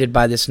blinded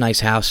by this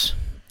nice house,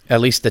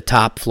 at least the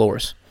top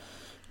floors.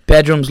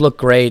 Bedrooms look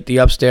great. The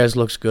upstairs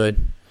looks good.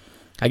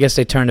 I guess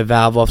they turned the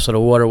valve off so the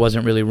water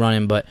wasn't really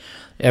running, but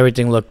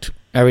everything,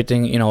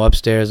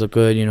 upstairs looked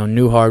good.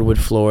 New hardwood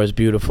floors,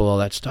 beautiful, all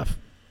that stuff.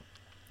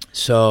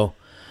 So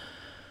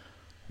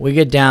we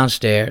get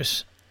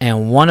downstairs,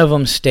 and one of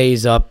them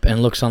stays up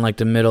and looks on like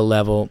the middle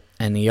level,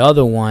 and the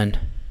other one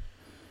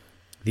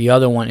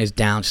is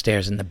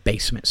downstairs in the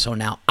basement. So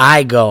now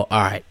I go,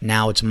 all right,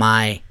 now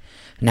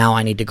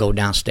I need to go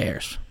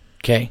downstairs.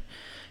 Okay?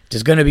 If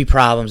there's going to be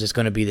problems, it's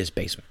going to be this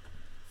basement.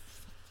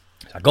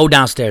 So I go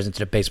downstairs into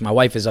the basement. My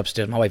wife is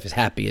upstairs. My wife is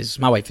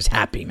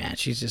happy, man.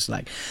 She's just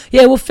like,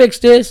 yeah, we'll fix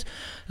this.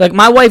 Like,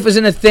 my wife was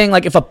in a thing,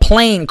 like, if a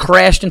plane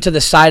crashed into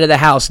the side of the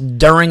house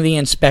during the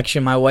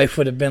inspection, my wife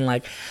would have been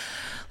like,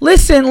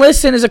 listen,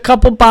 there's a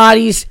couple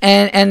bodies,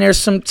 and there's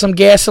some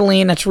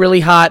gasoline that's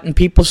really hot, and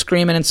people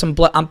screaming, and some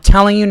blood. I'm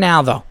telling you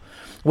now, though,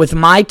 with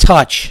my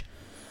touch,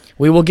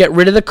 we will get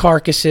rid of the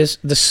carcasses.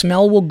 The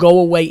smell will go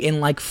away in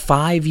like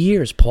 5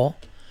 years, Paul.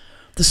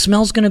 The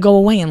smell's going to go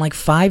away in like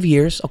 5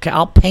 years. Okay,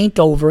 I'll paint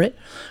over it.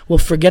 We'll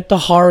forget the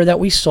horror that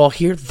we saw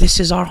here.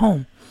 This is our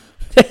home.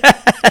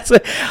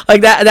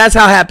 Like that. That's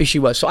how happy she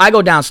was. So I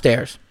go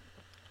downstairs,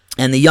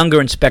 and the younger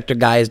inspector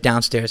guy is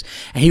downstairs,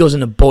 and he goes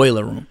in the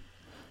boiler room.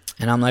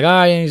 And I'm like, all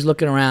right, and he's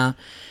looking around,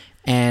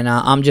 and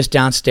I'm just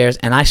downstairs,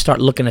 and I start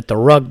looking at the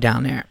rug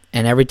down there,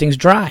 and everything's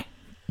dry.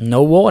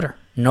 No water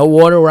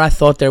where I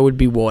thought there would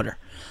be water.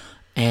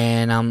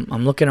 And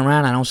I'm looking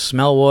around. I don't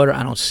smell water.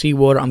 I don't see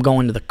water. I'm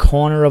going to the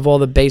corner of all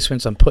the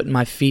basements. I'm putting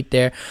my feet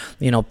there,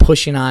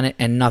 pushing on it,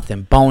 and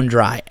nothing. Bone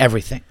dry,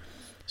 everything.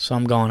 So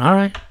I'm going, all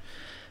right,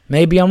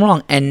 maybe I'm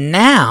wrong. And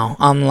now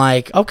I'm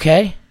like,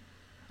 okay,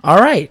 all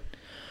right.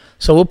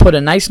 So we'll put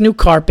a nice new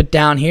carpet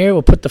down here.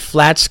 We'll put the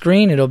flat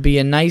screen. It'll be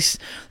a nice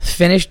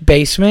finished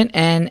basement,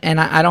 and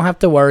I don't have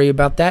to worry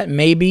about that.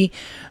 Maybe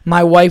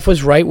my wife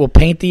was right. We'll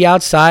paint the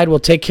outside. We'll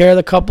take care of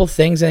the couple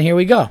things, and here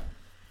we go.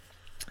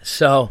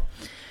 So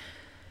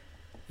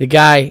the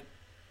guy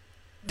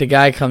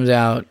comes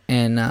out,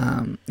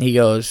 and he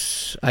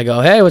goes, I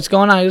go, hey, what's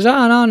going on? He goes,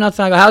 oh, no,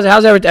 nothing. I go,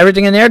 how's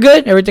everything in there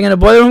good? Everything in the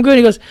boiler room good?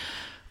 He goes,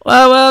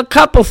 well, a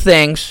couple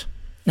things.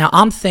 Now,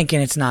 I'm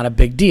thinking it's not a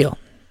big deal.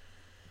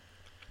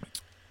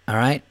 All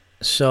right,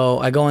 so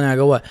I go in there. I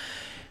go, what?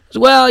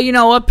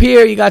 Well, up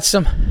here you got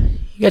some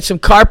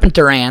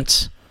carpenter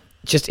ants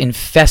just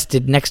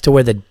infested next to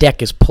where the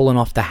deck is pulling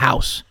off the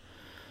house,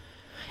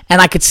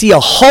 and I could see a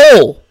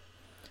hole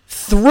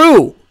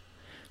through.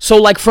 So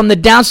like from the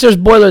downstairs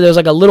boiler, there's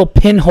like a little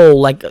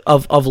pinhole like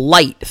of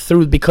light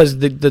through because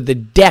the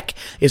deck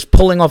is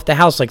pulling off the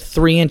house like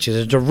 3 inches.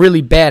 It's a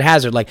really bad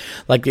hazard. Like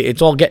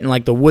it's all getting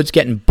like the wood's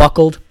getting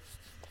buckled,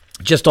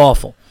 just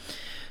awful.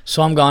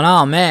 So I'm going,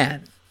 oh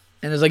man.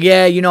 And it's like,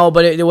 yeah,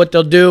 but what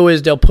they'll do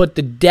is they'll put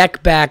the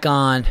deck back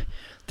on.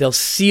 They'll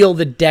seal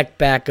the deck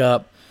back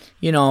up,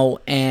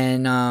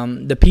 and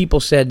the people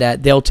said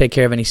that they'll take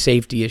care of any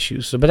safety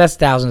issues. But that's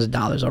thousands of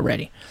dollars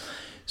already.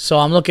 So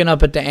I'm looking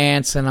up at the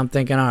ants, and I'm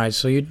thinking, all right,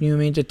 so you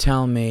mean to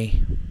tell me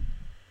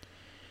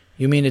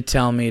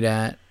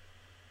that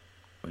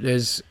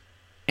there's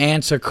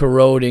ants are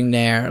corroding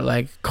there,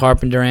 like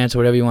carpenter ants or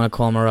whatever you want to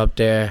call them are up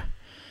there.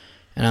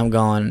 And I'm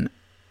going...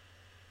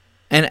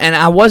 And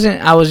I was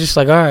just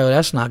like, all right, well,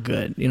 that's not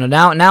good.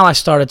 Now I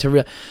started to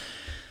realize.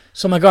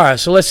 So I'm like, all right,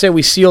 so let's say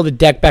we seal the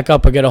deck back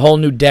up or get a whole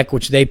new deck,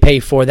 which they pay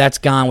for. That's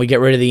gone. We get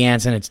rid of the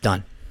ants, and it's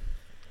done.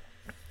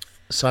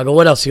 So I go,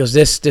 what else? He goes,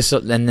 this,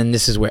 and then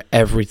this is where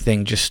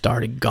everything just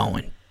started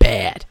going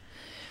bad.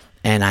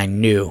 And I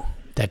knew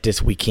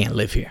that we can't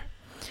live here.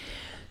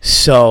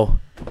 So,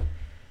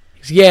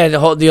 yeah,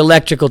 the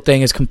electrical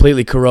thing is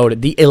completely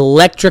corroded. The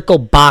electrical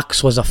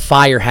box was a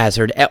fire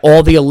hazard.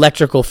 All the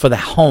electrical for the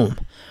home.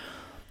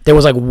 There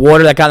was like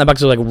water that got in the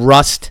box. It was like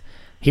rust.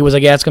 He was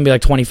like, yeah, it's going to be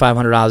like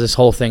 $2,500. This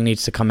whole thing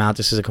needs to come out.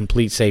 This is a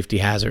complete safety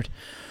hazard.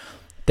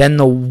 Then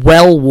the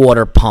well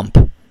water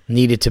pump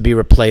needed to be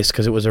replaced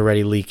because it was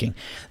already leaking.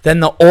 Then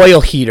the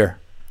oil heater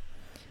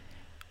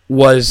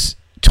was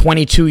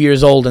 22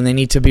 years old and they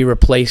need to be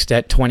replaced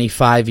at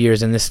 25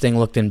 years, and this thing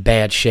looked in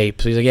bad shape.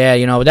 So he's like,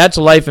 yeah, that's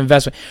a life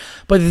investment.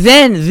 But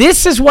then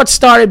this is what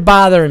started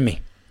bothering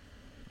me.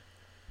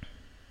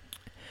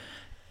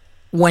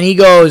 When he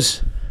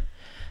goes...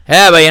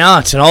 yeah, but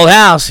it's an old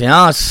house.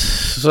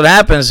 It's what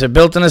happens. They're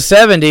built in the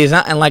 70s,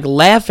 and like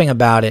laughing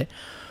about it.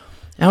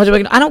 And I was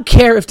like, I don't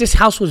care if this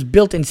house was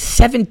built in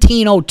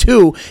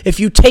 1702. If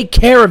you take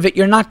care of it,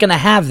 you're not going to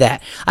have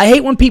that. I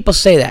hate when people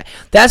say that.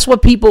 That's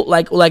what people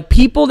like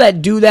people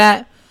that do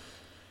that.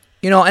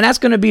 And that's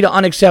going to be the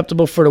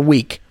unacceptable for the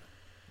weak.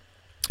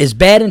 Is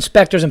bad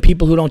inspectors and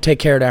people who don't take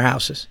care of their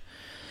houses.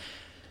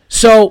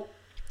 So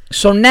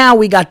now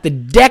we got the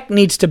deck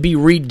needs to be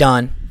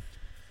redone.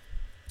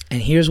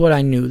 And here's what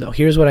I knew, though.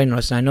 Here's what I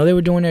noticed. And I know they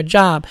were doing their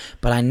job,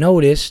 but I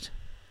noticed,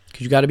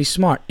 because you got to be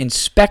smart,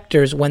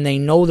 inspectors, when they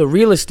know the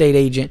real estate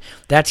agent,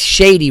 that's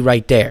shady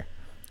right there.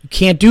 You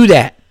can't do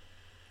that.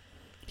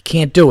 You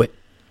can't do it.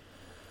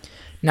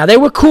 Now, they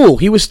were cool.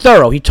 He was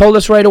thorough. He told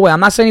us right away.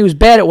 I'm not saying he was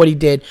bad at what he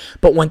did,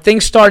 but when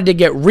things started to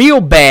get real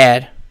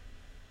bad,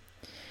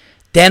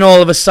 then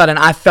all of a sudden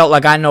I felt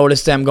like I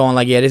noticed them going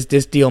like, yeah,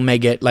 this deal may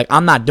get, like,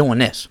 I'm not doing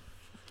this.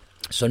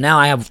 So now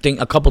I have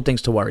a couple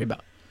things to worry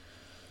about.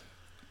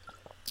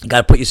 You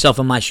got to put yourself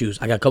in my shoes.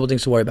 I got a couple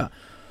things to worry about.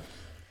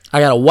 I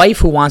got a wife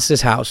who wants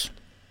this house.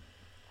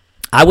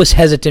 I was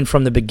hesitant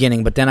from the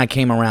beginning, but then I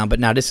came around. But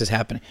now this is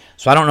happening.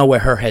 So I don't know where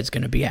her head's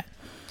going to be at.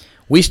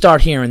 We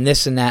start hearing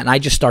this and that, and I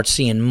just start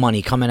seeing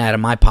money coming out of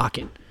my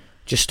pocket.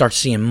 Just start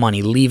seeing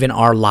money leaving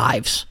our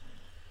lives.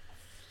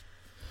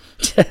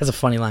 That's a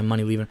funny line,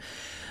 money leaving.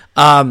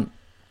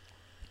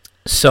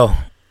 So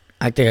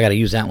I think I got to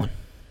use that one.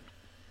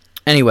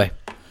 Anyway,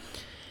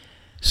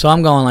 so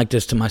I'm going like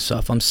this to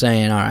myself. I'm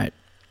saying, all right,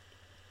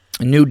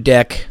 a new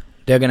deck,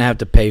 they're going to have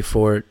to pay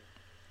for it.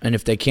 And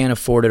if they can't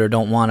afford it or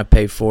don't want to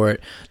pay for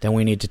it, then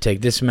we need to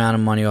take this amount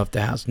of money off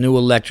the house. New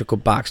electrical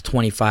box,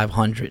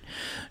 $2,500.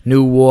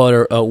 New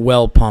water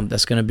well pump,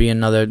 that's going to be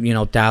another,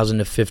 $1,000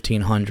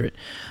 to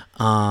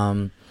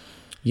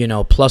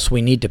 $1,500. Plus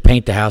we need to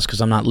paint the house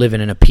because I'm not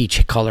living in a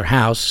peach color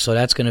house, so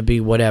that's going to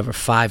be whatever,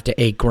 $5,000 to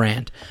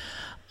 $8,000.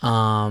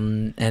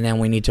 And then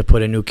we need to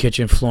put a new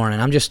kitchen floor in.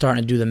 And I'm just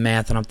starting to do the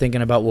math, and I'm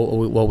thinking about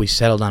what we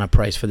settled on a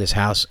price for this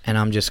house, and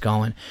I just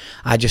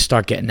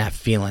start getting that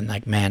feeling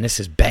like, man, this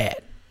is bad.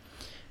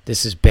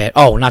 This is bad.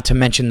 Oh, not to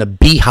mention the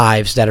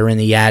beehives that are in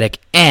the attic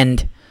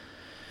and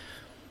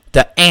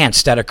the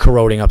ants that are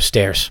corroding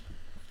upstairs.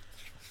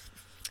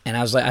 And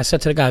I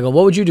said to the guy, I go,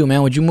 what would you do,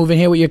 man? Would you move in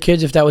here with your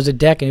kids if that was a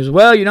deck? And he was,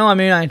 well, I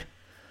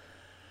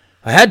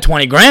had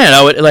 $20,000.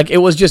 I would, like, it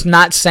was just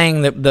not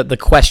saying the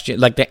question,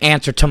 like the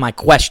answer to my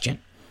question,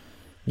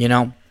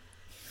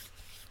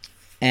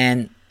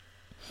 And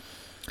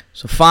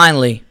so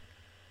finally,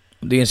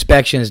 the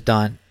inspection is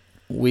done.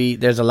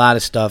 There's a lot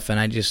of stuff, and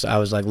I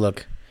was like,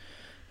 look,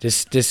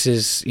 this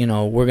is,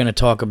 we're going to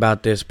talk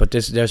about this, but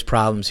there's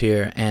problems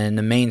here, and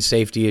the main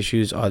safety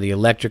issues are the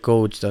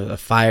electrical, which a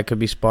fire could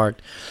be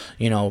sparked.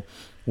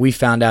 We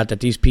found out that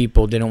these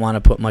people didn't want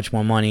to put much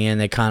more money in.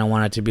 They kind of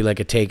wanted to be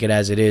like a take it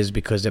as it is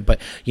but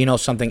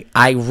something,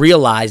 I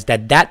realized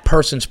that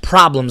person's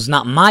problem is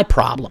not my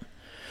problem.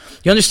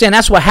 You understand?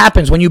 That's what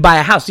happens when you buy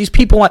a house. These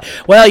people want,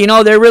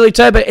 they're really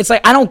tight, but it's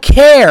like, I don't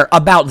care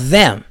about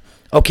them,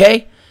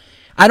 okay?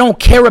 I don't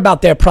care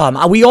about their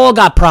problem. We all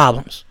got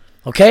problems.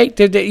 Okay,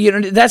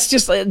 that's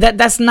just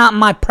that's not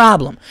my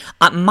problem.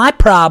 My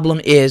problem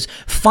is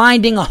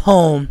finding a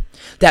home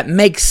that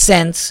makes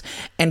sense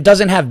and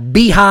doesn't have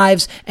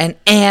beehives and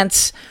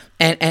ants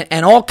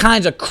and all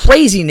kinds of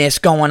craziness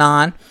going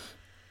on.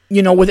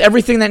 With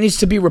everything that needs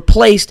to be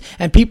replaced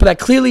and people that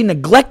clearly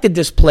neglected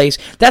this place.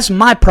 That's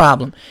my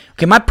problem.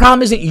 Okay, my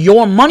problem isn't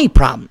your money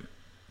problem.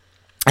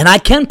 And I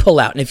can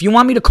pull out. And if you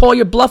want me to call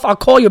your bluff, I'll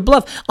call your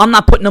bluff. I'm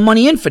not putting the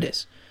money in for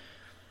this.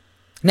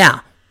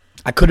 Now,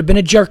 I could have been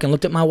a jerk and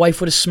looked at my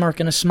wife with a smirk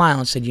and a smile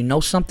and said, you know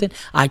something?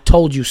 I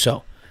told you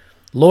so.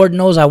 Lord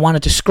knows I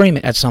wanted to scream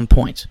it at some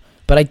points,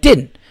 but I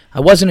didn't. I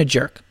wasn't a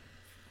jerk.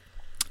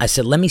 I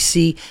said, let me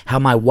see how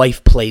my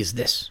wife plays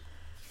this,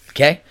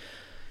 okay?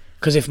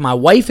 Because if my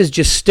wife is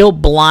just still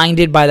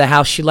blinded by the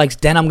house she likes,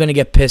 then I'm going to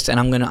get pissed, and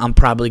I'm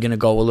probably going to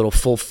go a little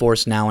full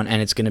force now, and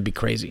it's going to be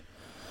crazy.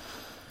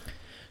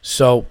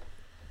 So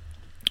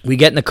we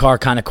get in the car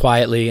kind of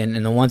quietly,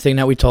 and the one thing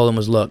that we told him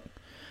was, look,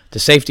 the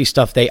safety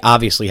stuff they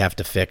obviously have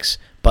to fix,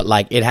 but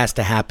it has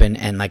to happen,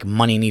 and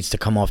money needs to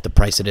come off the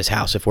price of this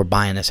house if we're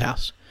buying this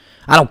house.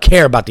 I don't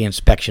care about the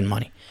inspection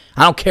money.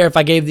 I don't care if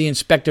I gave the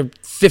inspector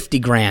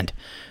 $50,000.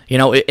 In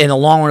the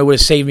long run it would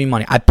have saved me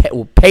money.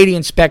 We'll pay the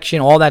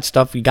inspection, all that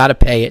stuff. You got to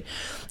pay it,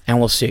 and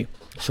we'll see.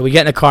 So we get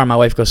in the car. My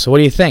wife goes, so what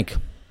do you think?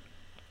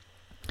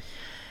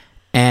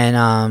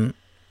 And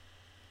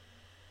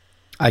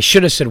I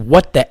should have said,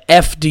 what the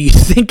F do you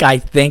think I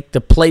think?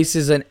 The place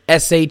is an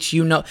SH,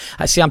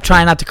 I see, I'm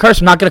trying not to curse.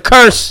 I'm not going to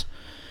curse.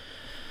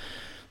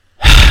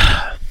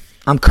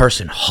 I'm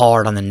cursing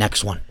hard on the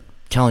next one.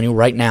 I'm telling you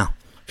right now.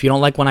 If you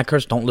don't like when I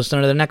curse, don't listen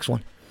to the next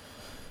one.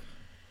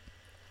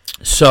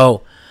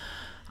 So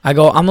I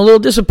go, I'm a little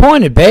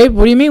disappointed, babe.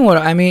 What do you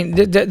mean?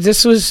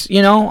 This was,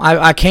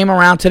 I came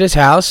around to this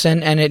house,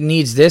 and it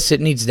needs this,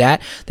 it needs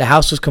that. The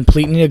house was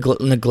completely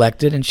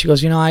neglected. And she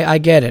goes, I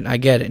get it.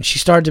 And she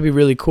started to be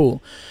really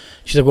cool.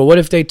 She's like, well, what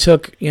if they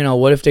took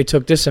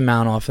this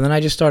amount off? And then I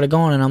just started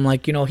going, and I'm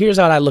like, here's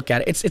how I look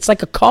at it. It's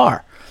like a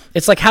car.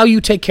 It's like how you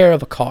take care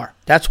of a car.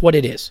 That's what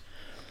it is.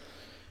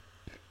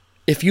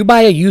 If you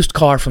buy a used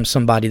car from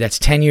somebody that's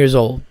 10 years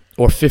old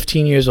or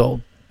 15 years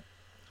old,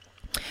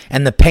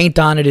 and the paint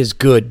on it is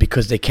good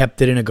because they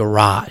kept it in a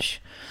garage,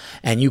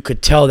 and you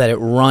could tell that it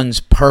runs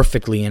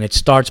perfectly and it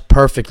starts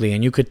perfectly,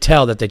 and you could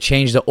tell that they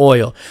change the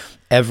oil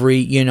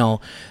every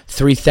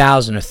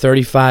 3,000 or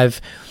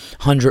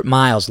 3,500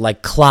 miles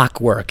like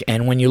clockwork,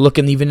 and when you look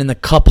even in the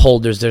cup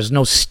holders, there's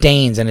no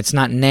stains, and it's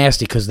not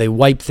nasty because they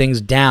wipe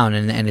things down,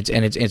 and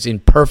it's in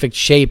perfect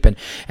shape, and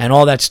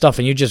all that stuff,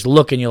 and you just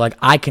look and you're like,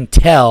 I can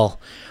tell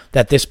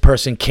that this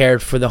person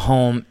cared for the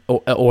home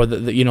or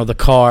the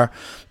car.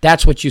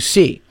 That's what you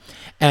see.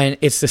 And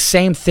it's the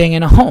same thing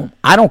in a home.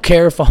 I don't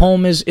care if a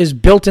home is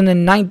built in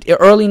the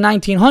early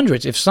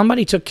 1900s. If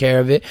somebody took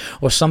care of it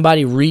or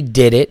somebody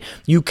redid it,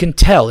 you can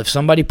tell. If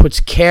somebody puts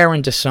care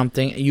into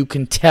something, you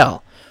can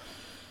tell.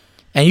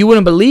 And you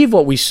wouldn't believe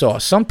what we saw.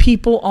 Some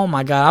people, oh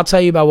my God, I'll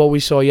tell you about what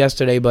we saw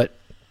yesterday. But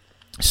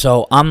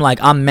so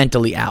I'm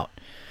mentally out.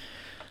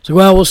 So,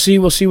 well, we'll see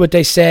what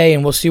they say,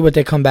 and we'll see what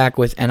they come back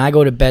with. And I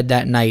go to bed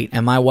that night,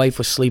 and my wife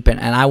was sleeping,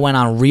 and I went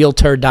on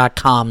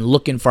Realtor.com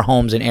looking for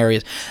homes in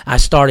areas. I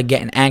started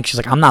getting anxious,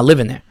 like, I'm not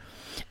living there.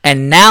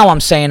 And now I'm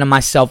saying to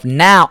myself,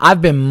 now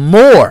I've been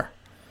more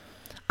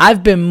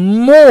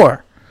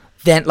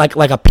than,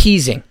 like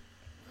appeasing.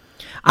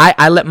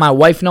 I let my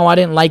wife know I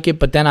didn't like it,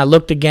 but then I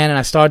looked again, and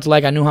I started to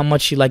like, I knew how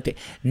much she liked it.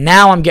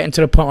 Now I'm getting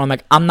to the point where I'm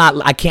like, I'm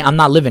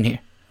not living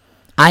here.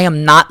 I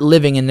am not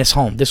living in this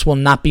home. This will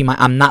not be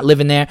I'm not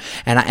living there.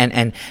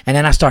 And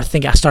then I started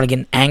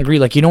getting angry.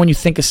 Like, you know, when you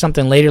think of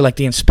something later, like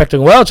the inspector,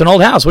 well, it's an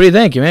old house. What do you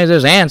think?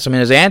 There's ants.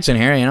 There's ants in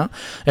here,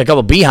 a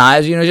couple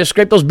beehives, just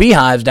scrape those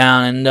beehives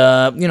down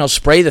and,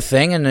 spray the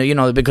thing.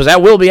 And, because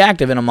that will be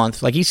active in a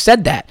month. Like, he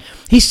said that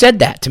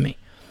to me.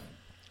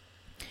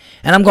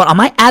 And I'm going, am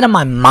I out of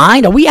my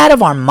mind? Are we out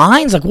of our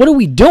minds? Like, what are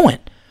we doing?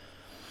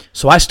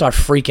 So I start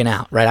freaking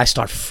out, right?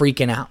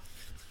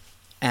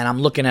 And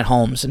I'm looking at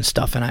homes and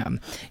stuff, and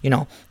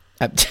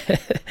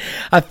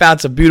I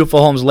found some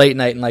beautiful homes late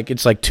night, and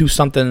it's like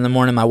 2-something in the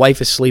morning. My wife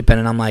is sleeping,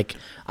 and I'm like,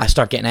 I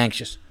start getting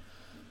anxious.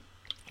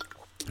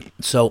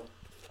 So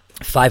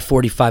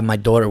 5:45, my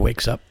daughter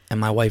wakes up, and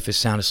my wife is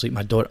sound asleep.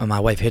 My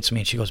wife hits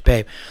me, and she goes,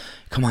 babe,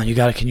 come on,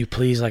 can you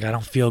please? Like, I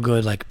don't feel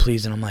good, like,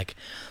 please. And I'm like,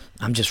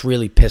 I'm just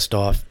really pissed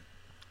off.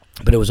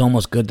 But it was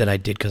almost good that I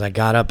did, because I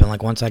got up,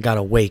 and once I got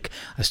awake,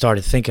 I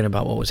started thinking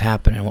about what was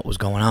happening and what was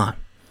going on.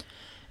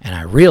 And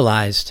I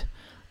realized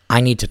I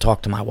need to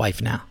talk to my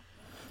wife now.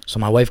 So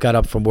my wife got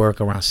up from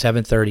work around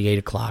 7:30, 8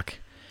 o'clock.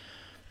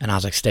 And I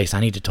was like, Stace, I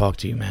need to talk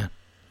to you, man.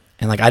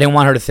 And I didn't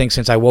want her to think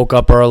since I woke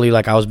up early,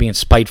 I was being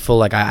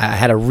spiteful. I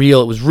had it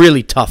was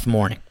really tough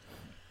morning.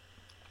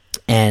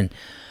 And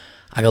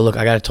I go, look,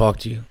 I got to talk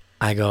to you.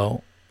 I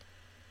go,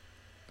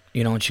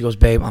 and she goes,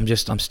 babe, I'm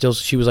still,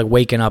 she was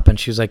waking up, and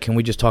she was like, can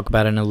we just talk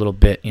about it in a little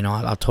bit?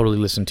 I'll totally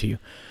listen to you.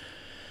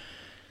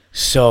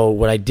 So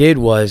what I did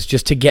was,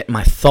 just to get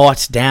my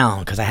thoughts down,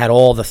 because I had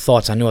all the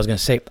thoughts I knew I was going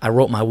to say, I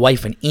wrote my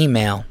wife an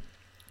email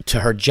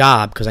to her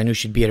job, because I knew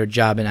she'd be at her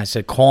job, and I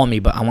said, call me,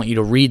 but I want you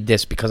to read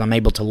this because I'm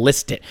able to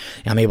list it,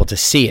 and I'm able to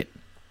see it.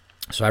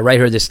 So I write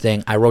her this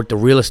thing. I wrote the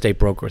real estate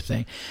broker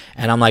thing,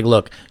 and I'm like,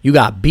 look, you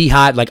got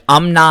beehive.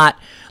 I'm not,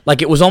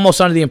 it was almost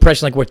under the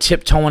impression we're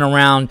tiptoeing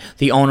around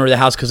the owner of the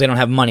house because they don't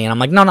have money, and I'm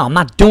like, no, I'm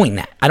not doing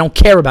that. I don't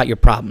care about your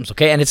problems,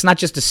 okay? And it's not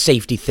just the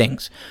safety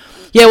things.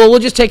 Yeah, well, we'll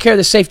just take care of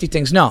the safety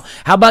things. No.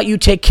 How about you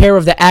take care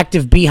of the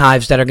active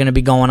beehives that are going to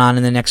be going on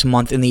in the next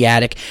month in the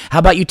attic? How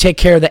about you take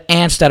care of the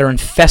ants that are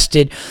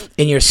infested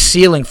in your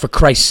ceiling, for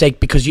Christ's sake,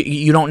 because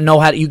you don't know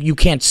how to, you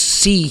can't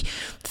see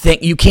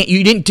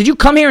did you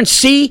come here and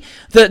see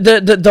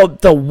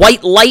the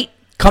white light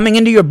coming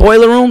into your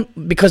boiler room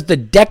because the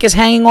deck is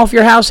hanging off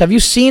your house? Have you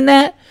seen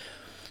that?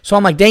 So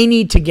I'm like, they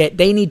need to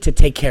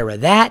take care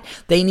of that.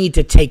 They need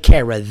to take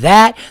care of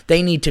that.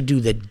 They need to do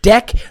the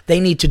deck. They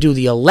need to do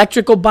the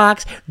electrical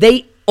box.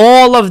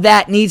 All of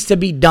that needs to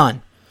be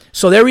done.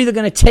 So they're either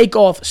going to take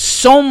off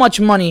so much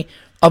money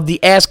of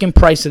the asking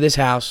price of this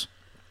house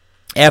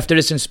after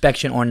this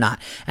inspection or not.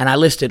 And I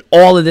listed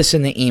all of this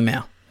in the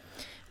email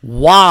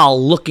while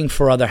looking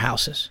for other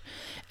houses.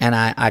 And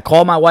I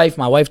called my wife.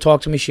 My wife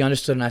talked to me. She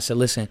understood. And I said,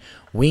 listen,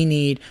 we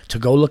need to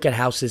go look at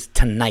houses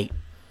tonight.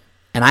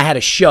 And I had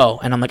a show,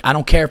 and I'm like, I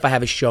don't care if I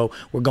have a show.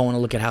 We're going to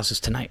look at houses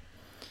tonight.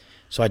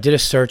 So I did a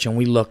search, and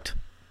we looked.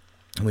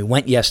 And we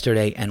went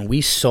yesterday, and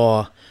we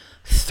saw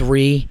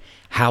 3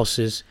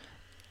 houses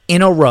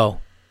in a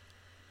row.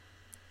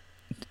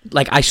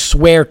 I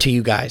swear to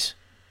you guys,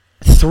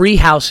 3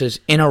 houses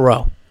in a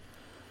row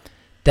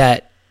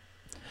that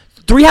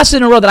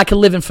I could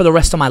live in for the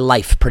rest of my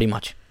life, pretty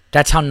much.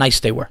 That's how nice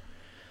they were.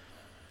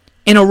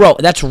 In a row.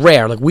 That's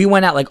rare. We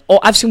went out,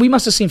 we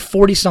must have seen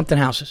 40-something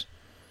houses.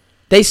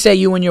 They say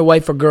you and your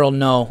wife or girl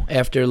know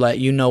after,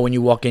 when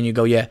you walk in, you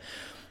go, yeah,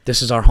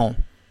 this is our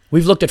home.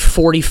 We've looked at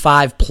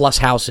 45 plus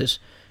houses,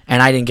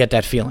 and I didn't get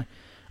that feeling.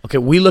 Okay,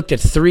 we looked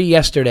at 3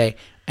 yesterday,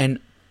 and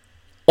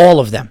all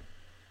of them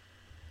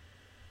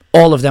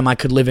I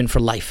could live in for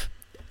life.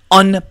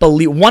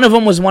 Unbelievable. One of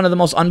them was one of the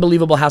most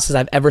unbelievable houses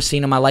I've ever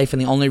seen in my life,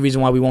 and the only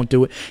reason why we won't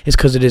do it is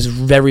because it is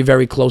very,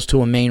 very close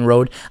to a main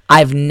road.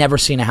 I've never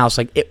seen a house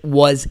like it. It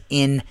was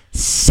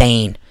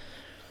insane.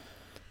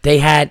 They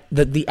had,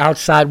 the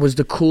outside was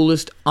the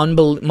coolest,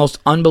 most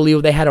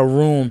unbelievable. They had a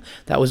room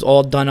that was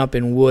all done up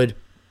in wood,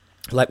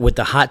 with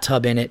the hot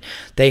tub in it.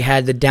 They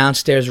had the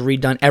downstairs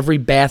redone. Every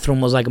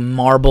bathroom was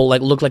marble,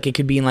 looked like it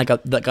could be in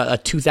a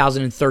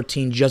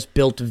 2013 just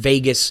built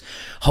Vegas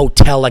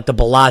hotel, the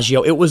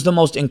Bellagio. It was the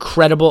most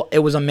incredible. It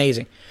was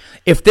amazing.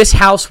 If this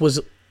house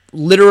was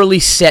literally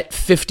set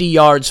 50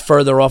 yards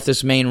further off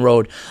this main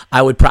road,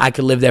 I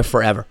could live there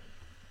forever.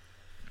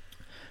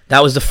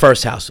 That was the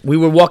first house. We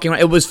were walking around.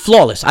 It was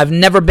flawless. I've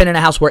never been in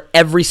a house where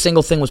every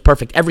single thing was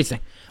perfect.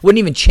 Everything. Wouldn't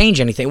even change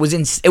anything.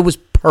 It was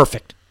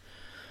perfect.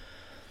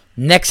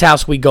 Next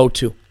house we go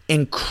to.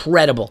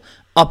 Incredible.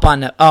 Up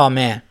on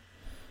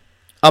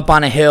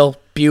a hill.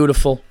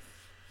 Beautiful.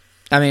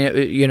 I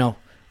mean,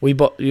 we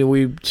both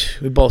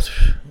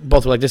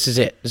were like, this is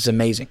it. This is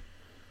amazing.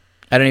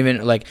 I don't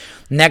even, like,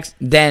 next,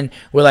 then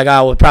we're like,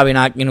 oh, we're probably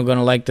not, going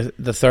to like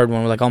the third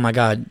one. We're like, oh my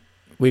God,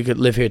 we could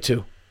live here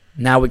too.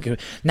 Now we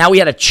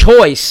had a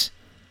choice.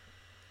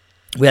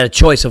 We had a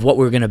choice of what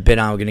we were going to bid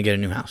on. We're going to get a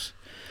new house.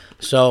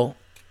 So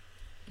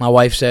my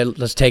wife said,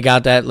 let's take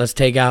out that house.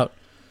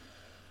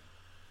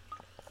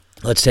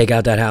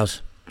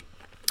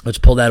 Let's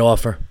pull that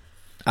offer.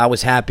 I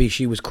was happy.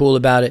 She was cool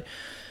about it.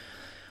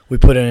 We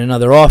put in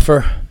another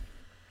offer,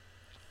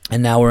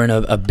 and now we're in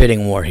a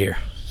bidding war here.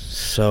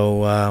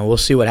 So we'll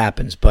see what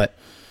happens. But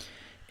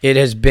it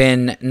has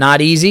been not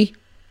easy.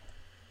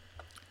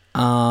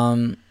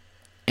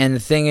 And the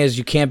thing is,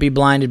 you can't be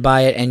blinded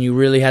by it, and you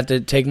really have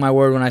to take my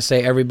word when I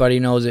say everybody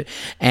knows it.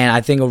 And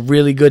I think a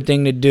really good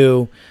thing to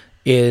do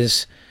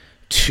is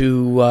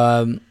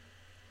to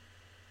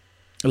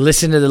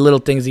listen to the little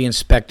things the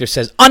inspector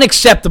says.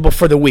 Unacceptable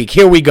for the week.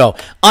 Here we go.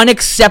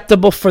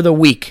 Unacceptable for the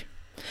week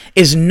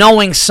is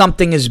knowing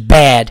something is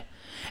bad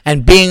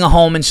and being a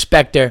home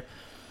inspector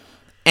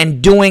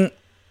and doing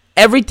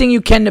everything you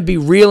can to be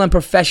real and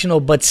professional,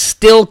 but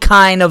still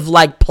kind of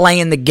like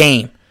playing the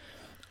game.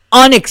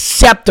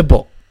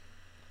 Unacceptable.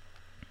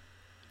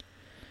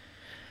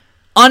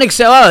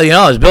 Unacceptable.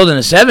 Well, it's built in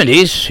the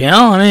 70s.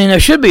 I mean, there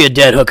should be a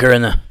dead hooker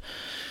in the...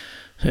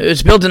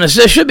 It's built in the...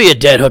 There should be a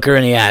dead hooker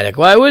in the attic.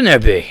 Why wouldn't there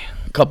be?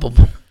 A couple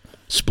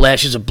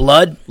splashes of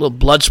blood. A little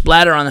blood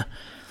splatter on the...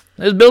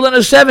 It was built in the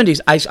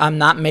 70s. I'm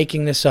not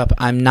making this up.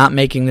 I'm not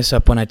making this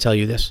up when I tell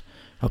you this.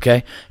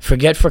 Okay?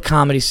 Forget for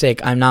comedy's sake.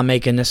 I'm not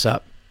making this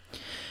up.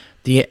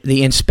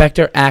 The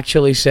inspector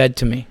actually said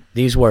to me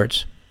these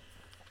words.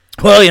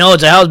 Well,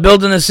 it's a house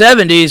built in the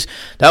 70s.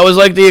 That was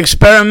like the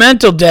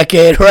experimental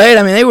decade, right?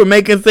 I mean, they were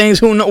making things,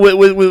 who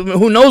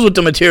knows what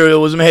the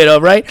material was made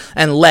of, right?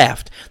 And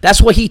laughed.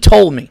 That's what he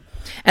told me.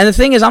 And the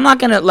thing is, I'm not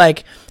going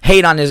to,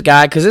 hate on this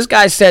guy, because this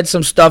guy said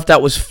some stuff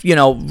that was,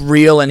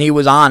 real, and he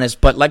was honest.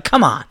 But,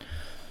 come on.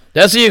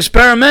 That's the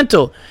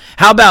experimental.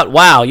 How about,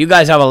 wow, you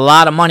guys have a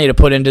lot of money to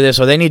put into this,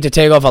 or they need to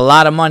take off a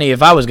lot of money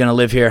if I was going to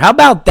live here. How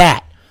about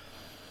that?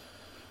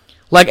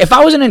 If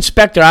I was an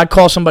inspector, I'd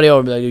call somebody over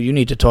and be like, you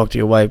need to talk to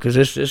your wife, because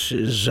this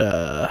is,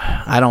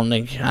 I don't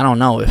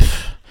know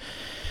if,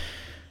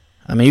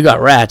 you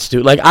got rats,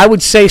 dude. I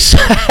would say,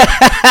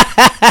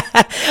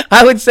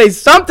 I would say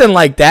something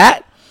like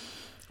that,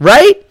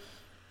 right?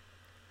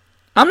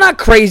 I'm not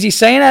crazy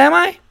saying that, am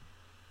I?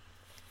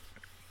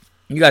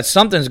 You got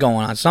something's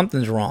going on.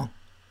 Something's wrong.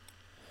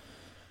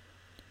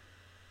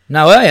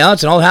 Now, well,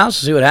 it's an old house.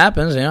 See what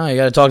happens. You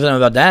got to talk to them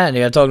about that. And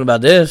you got to talk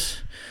about this.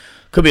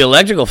 Could be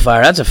electrical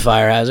fire. That's a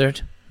fire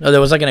hazard. No, there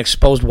was an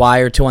exposed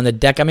wire, too, on the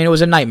deck. It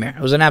was a nightmare.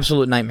 It was an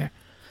absolute nightmare.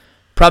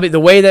 Probably the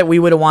way that we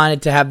would have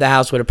wanted to have the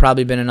house would have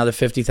probably been another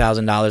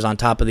 $50,000 on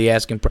top of the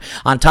asking,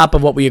 on top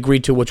of what we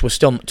agreed to, which was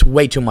still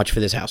way too much for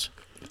this house.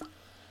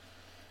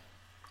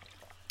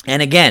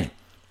 And again,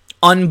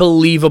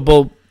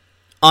 unbelievable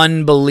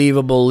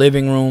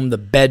living room, the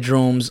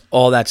bedrooms,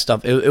 all that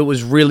stuff. It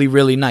was really,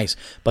 really nice.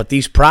 But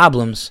these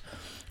problems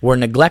were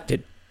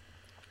neglected.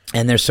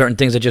 And there's certain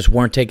things that just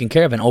weren't taken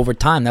care of. And over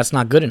time, that's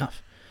not good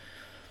enough.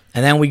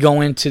 And then we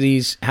go into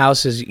these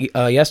houses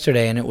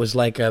yesterday, and it was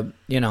like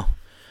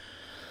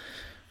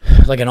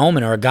like an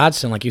omen or a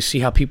godsend. You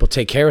see how people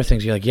take care of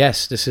things. You're like,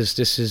 yes, this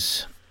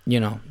is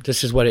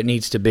what it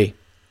needs to be.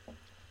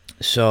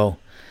 So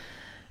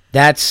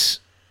that's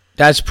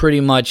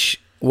pretty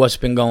much what's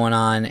been going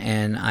on,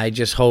 and I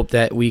just hope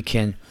that we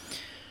can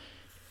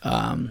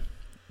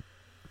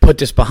put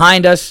this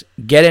behind us,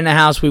 get in the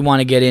house we want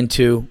to get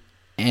into,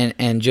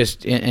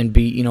 and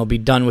be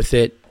done with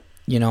it.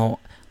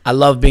 I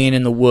love being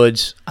in the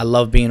woods. I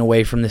love being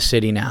away from the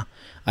city now.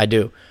 I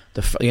do.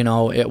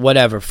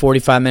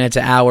 45 minutes,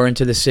 an hour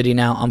into the city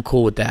now, I'm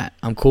cool with that.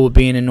 I'm cool with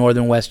being in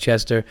northern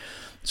Westchester.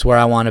 It's where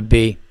I want to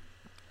be.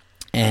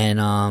 And,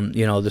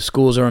 the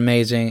schools are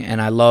amazing,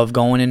 and I love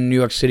going in New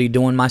York City,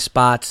 doing my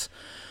spots,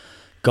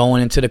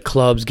 going into the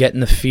clubs, getting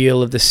the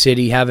feel of the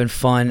city, having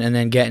fun, and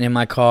then getting in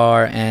my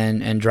car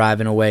and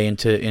driving away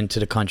into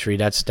the country.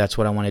 That's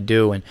what I want to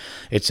do. And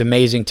it's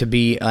amazing to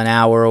be an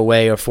hour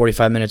away or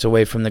 45 minutes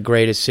away from the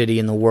greatest city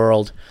in the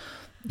world,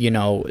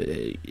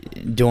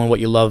 doing what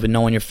you love and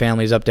knowing your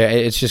family's up there.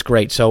 It's just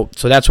great. So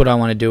that's what I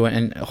want to do,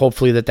 and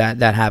hopefully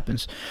that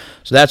happens.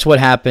 So that's what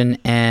happened,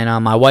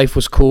 and my wife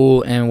was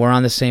cool, and we're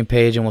on the same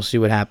page, and we'll see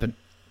what happened.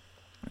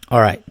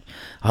 All right.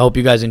 I hope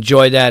you guys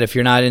enjoyed that. If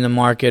you're not in the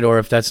market, or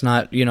if that's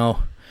not,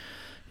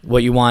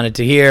 what you wanted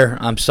to hear,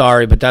 I'm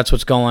sorry, but that's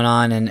what's going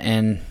on,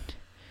 and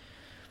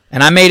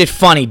I made it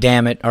funny,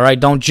 damn it. All right,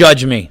 don't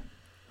judge me.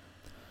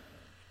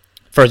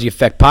 First The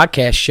Effect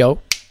Podcast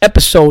Show,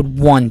 episode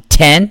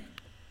 110,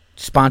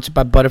 sponsored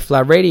by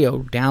Butterfly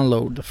Radio.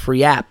 Download the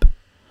free app,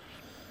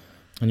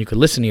 and you can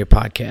listen to your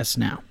podcasts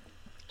now.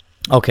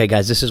 Okay,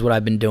 guys, this is what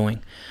I've been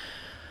doing.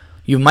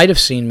 You might have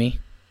seen me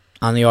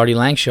on the Artie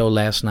Lang Show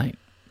last night.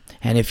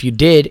 And if you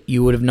did,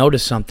 you would have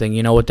noticed something.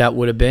 You know what that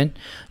would have been?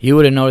 You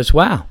would have noticed,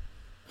 wow,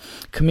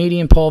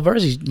 comedian Paul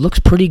Verzi looks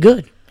pretty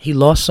good. He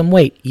lost some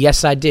weight.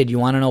 Yes, I did. You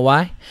want to know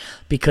why?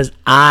 Because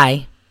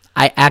I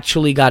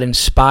actually got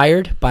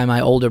inspired by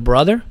my older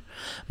brother.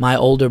 My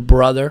older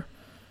brother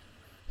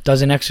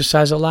doesn't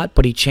exercise a lot,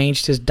 but he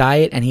changed his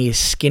diet, and he is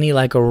skinny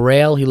like a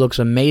rail. He looks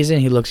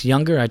amazing. He looks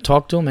younger. I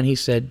talked to him, and he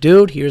said,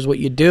 dude, here's what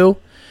you do.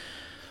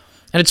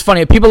 And it's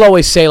funny. People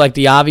always say, like,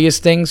 the obvious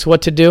things,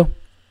 what to do.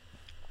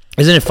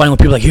 Isn't it funny when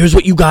people are like, here's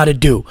what you got to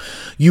do.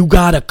 You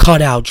got to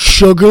cut out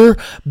sugar,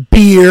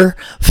 beer,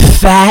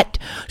 fat,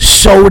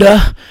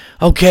 soda,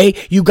 okay?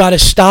 You got to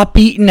stop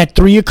eating at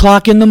 3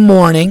 o'clock in the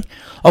morning.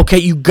 Okay,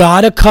 you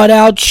got to cut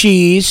out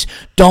cheese.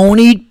 Don't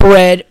eat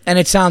bread. And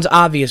it sounds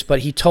obvious, but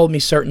he told me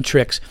certain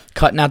tricks.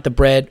 Cutting out the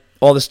bread,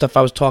 all the stuff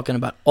I was talking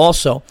about.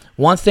 Also,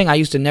 one thing I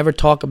used to never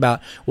talk about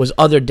was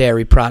other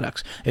dairy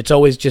products. It's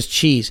always just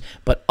cheese,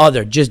 but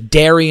just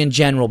dairy in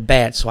general,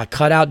 bad. So I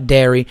cut out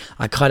dairy.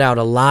 I cut out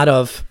a lot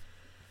of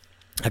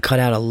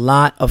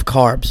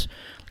carbs,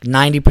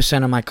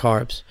 90% of my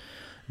carbs.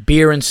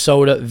 Beer and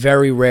soda,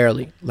 very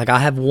rarely. Like, I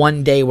have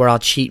one day where I'll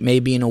cheat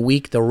maybe in a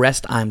week. The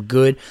rest, I'm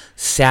good.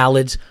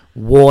 Salads,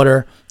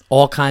 water,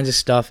 all kinds of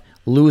stuff.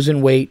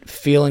 Losing weight,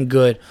 feeling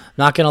good.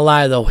 Not going to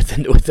lie, though, with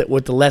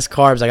the less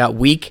carbs, I got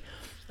weak.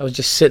 I was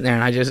just sitting there,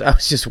 and I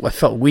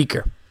felt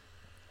weaker.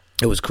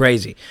 It was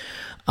crazy.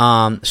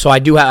 So I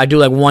do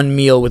like one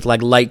meal with,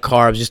 like, light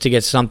carbs just to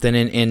get something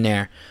in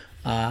there.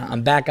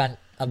 I'm back, and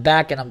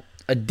I'm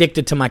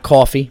addicted to my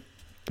coffee,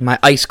 my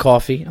iced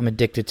coffee. I'm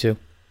addicted to,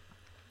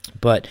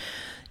 but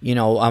you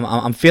know,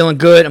 I'm feeling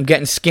good. I'm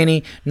getting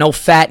skinny, no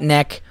fat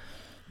neck.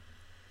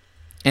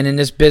 And in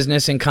this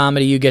business, in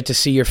comedy, you get to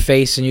see your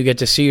face and you get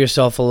to see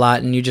yourself a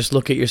lot. And you just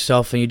look at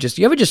yourself and you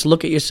ever just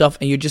look at yourself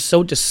and you're just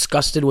so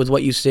disgusted with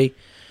what you see.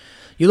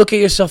 You look at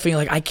yourself and you're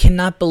like, I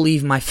cannot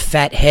believe my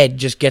fat head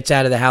just gets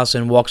out of the house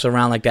and walks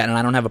around like that, and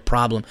I don't have a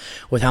problem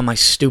with how my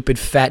stupid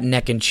fat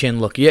neck and chin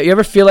look. You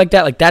ever feel like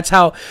that? Like, that's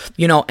how,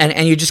 you know,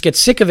 and you just get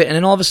sick of it, and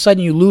then all of a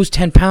sudden you lose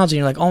 10 pounds and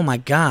you're like, oh my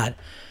God,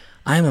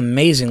 I am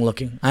amazing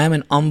looking. I am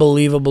an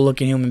unbelievable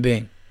looking human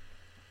being.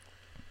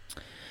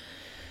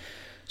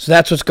 So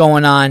that's what's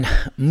going on.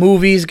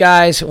 Movies,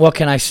 guys, what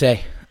can I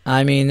say?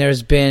 I mean,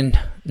 there's been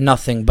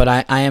nothing, but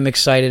I am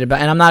excited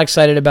about, and I'm not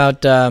excited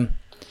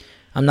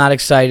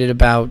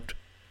about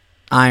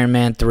Iron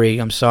Man 3.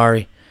 I'm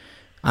sorry.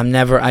 I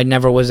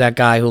never was that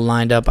guy who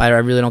lined up. I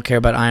really don't care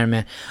about Iron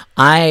Man.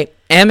 I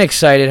am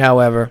excited,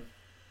 however,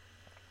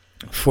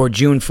 for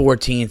June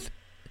 14th.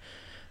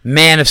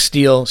 Man of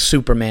Steel,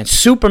 Superman.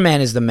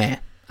 Superman is the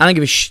man. I don't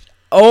give a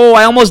Oh,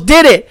 I almost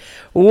did it.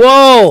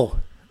 Whoa.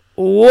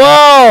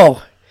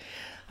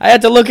 I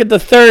had to look at the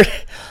third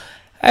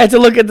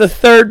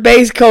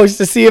base coach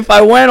to see if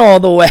I went all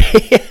the way.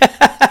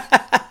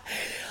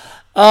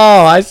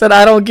 Oh, I said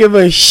I don't give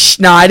a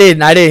No, I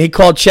didn't. He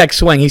called check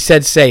swing. He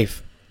said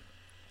safe.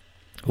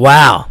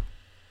 Wow.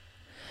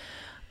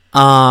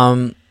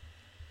 I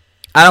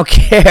don't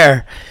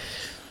care.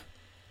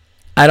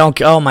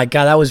 Oh my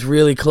God, that was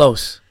really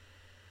close.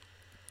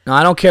 No,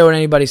 I don't care what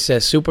anybody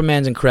says.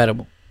 Superman's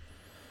incredible.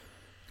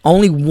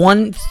 Only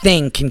one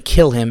thing can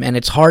kill him, and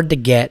it's hard to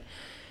get.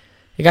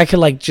 The guy could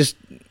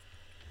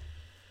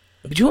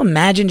could you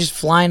imagine just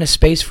flying to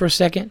space for a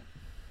second?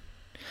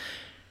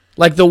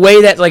 Like the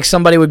way that like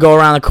somebody would go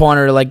around the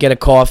corner to like get a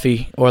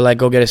coffee or like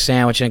go get a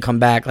sandwich and come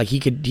back, like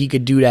he could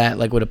do that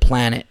like with a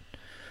planet.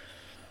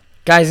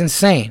 Guy's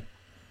insane.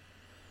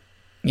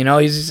 You know,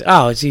 he's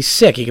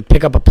sick. He could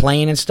pick up a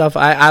plane and stuff.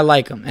 I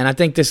like him, and I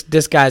think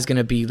this guy's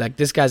gonna be a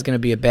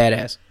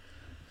badass.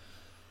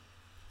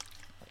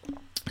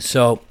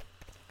 So,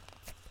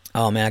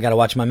 oh man, I gotta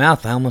watch my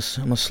mouth. I almost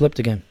slipped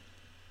again.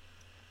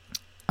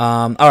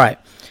 All right.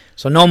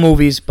 So no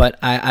movies, but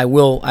I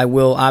will.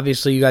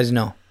 Obviously, you guys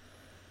know.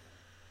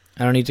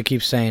 I don't need to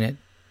keep saying it,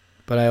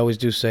 but I always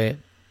do say it.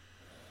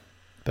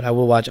 But I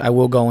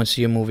will go and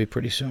see a movie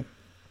pretty soon.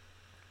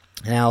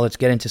 Now let's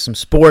get into some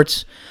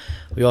sports.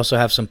 We also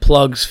have some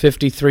plugs.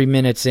 53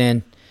 minutes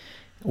in,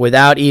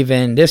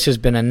 this has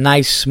been a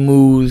nice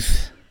smooth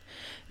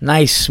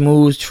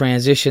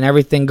transition.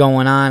 Everything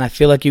going on. I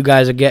feel like you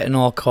guys are getting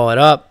all caught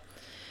up.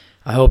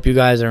 I hope you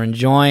guys are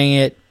enjoying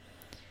it.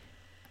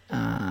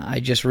 I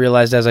just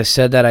realized as I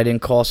said that I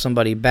didn't call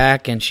somebody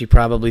back, and she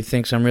probably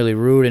thinks I'm really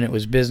rude, and it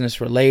was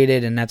business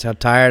related, and that's how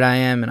tired I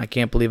am, and I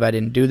can't believe I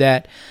didn't do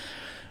that.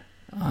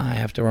 I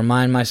have to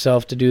remind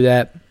myself to do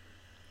that.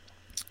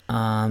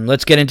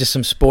 Let's get into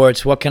some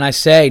sports. What can I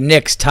say?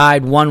 Knicks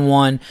tied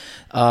 1-1.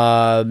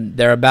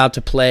 They're about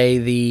to play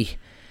the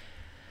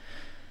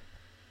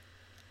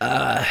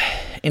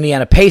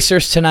Indiana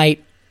Pacers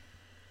tonight.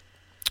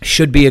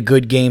 Should be a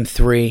good Game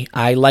 3.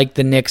 I like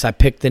the Knicks. I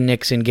picked the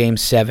Knicks in Game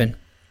 7.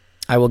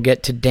 I will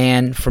get to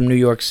Dan from New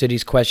York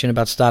City's question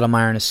about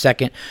Stoudemire in a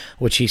second,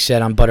 which he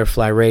said on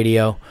Butterfly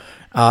Radio.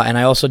 And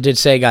I also did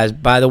say, guys,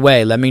 by the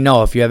way, let me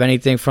know if you have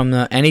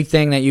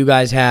anything that you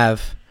guys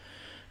have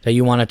that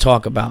you want to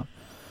talk about.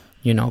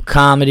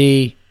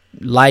 comedy,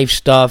 life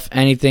stuff,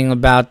 anything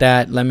about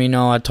that, let me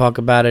know. I talk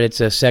about it.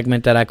 It's a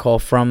segment that I call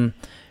From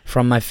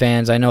My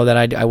Fans. I know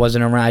that I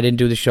wasn't around. I didn't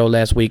do the show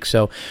last week,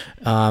 so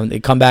they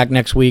come back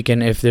next week,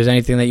 and if there's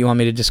anything that you want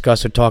me to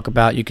discuss or talk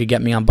about, you could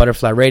get me on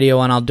Butterfly Radio,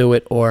 and I'll do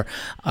it, or,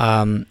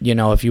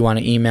 if you want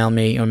to email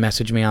me or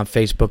message me on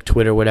Facebook,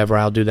 Twitter, whatever,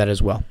 I'll do that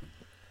as well.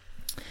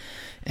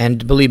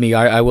 And believe me,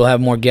 I will have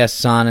more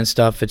guests on and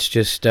stuff. It's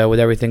just with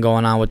everything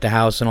going on with the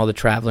house and all the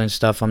traveling and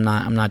stuff, I'm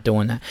not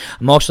doing that.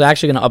 I'm also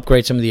actually going to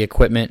upgrade some of the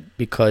equipment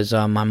because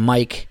my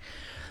mic's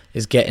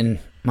getting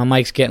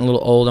a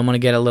little old. I'm going to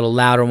get a little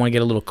louder. I want to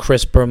get a little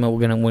crisper.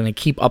 We're going to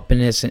keep upping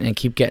this and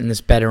keep getting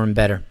this better and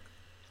better.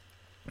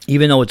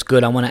 Even though it's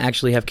good, I want to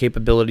actually have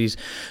capabilities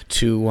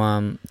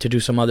to do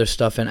some other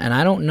stuff. And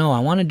I don't know. I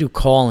want to do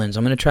call-ins.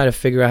 I'm going to try to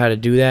figure out how to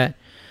do that.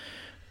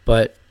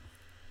 But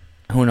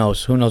who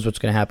knows? Who knows what's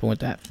going to happen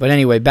with that? But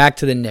anyway, back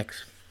to the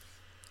Knicks.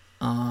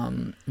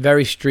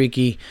 Very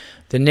streaky.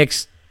 The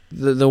Knicks,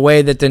 the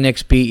way that the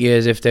Knicks beat you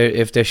is if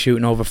they're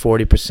shooting over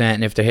 40%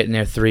 and if they're hitting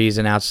their threes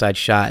and outside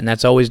shot, and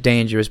that's always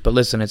dangerous. But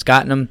listen, it's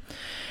gotten them,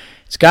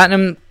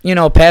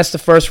 past the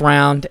first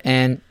round,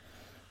 and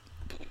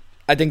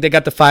I think they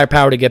got the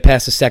firepower to get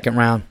past the second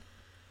round.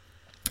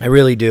 I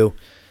really do.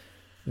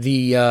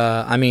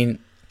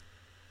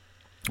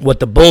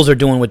 What the Bulls are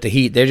doing with the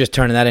Heat, they're just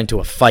turning that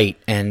into a fight.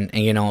 And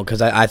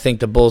because I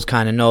think the Bulls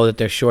kind of know that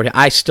they're short.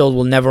 I still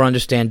will never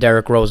understand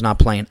Derrick Rose not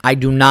playing. I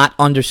do not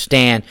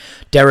understand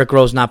Derrick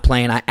Rose not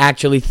playing. I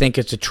actually think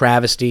it's a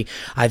travesty.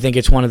 I think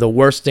it's one of the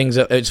worst things.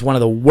 It's one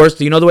of the worst.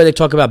 The way they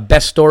talk about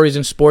best stories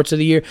in sports of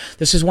the year?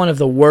 This is one of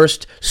the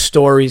worst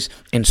stories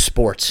in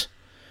sports.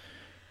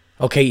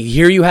 Okay,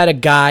 here you had a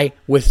guy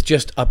with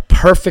just a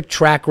perfect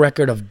track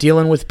record of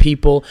dealing with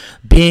people,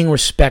 being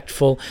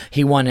respectful.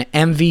 He won an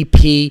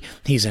MVP.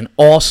 He's an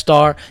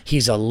all-star.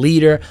 He's a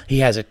leader. He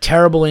has a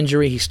terrible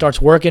injury. He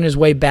starts working his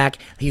way back.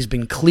 He's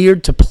been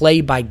cleared to play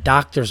by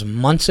doctors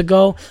months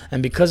ago,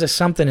 and because of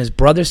something his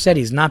brother said,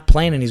 he's not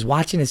playing, and he's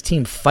watching his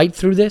team fight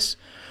through this.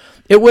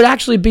 It would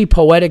actually be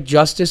poetic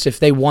justice if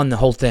they won the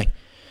whole thing.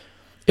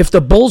 If the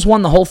Bulls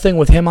won the whole thing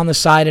with him on the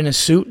side in a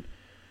suit,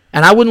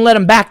 and I wouldn't let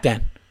him back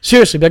then.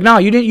 Seriously, be like, no,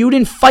 you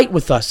didn't fight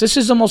with us. This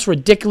is the most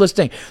ridiculous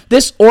thing.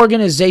 This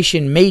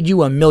organization made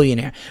you a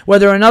millionaire.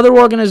 Whether another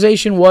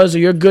organization was or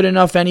you're good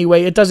enough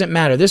anyway, it doesn't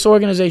matter. This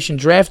organization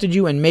drafted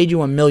you and made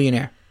you a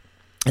millionaire.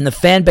 And the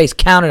fan base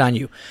counted on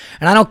you.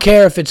 And I don't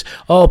care if it's,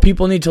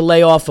 people need to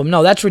lay off him.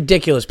 No, that's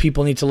ridiculous.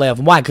 People need to lay off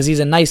him. Why? Because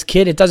he's a nice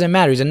kid? It doesn't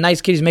matter. He's a nice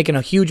kid. He's making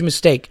a huge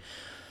mistake.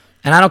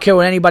 And I don't care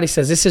what anybody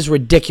says. This is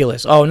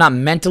ridiculous. Oh, not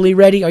mentally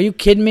ready? Are you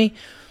kidding me?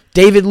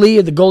 David Lee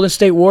of the Golden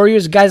State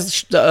Warriors, the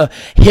guy's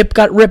hip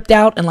got ripped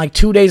out, and like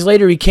 2 days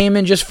later he came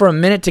in just for a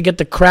minute to get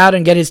the crowd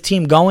and get his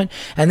team going.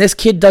 And this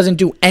kid doesn't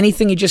do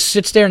anything. He just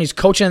sits there and he's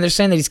coaching, and they're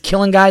saying that he's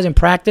killing guys in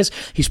practice.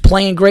 He's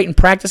playing great in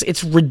practice.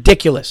 It's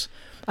ridiculous.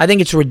 I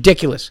think it's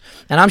ridiculous.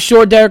 And I'm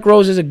sure Derrick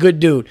Rose is a good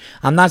dude.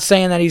 I'm not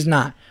saying that he's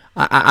not.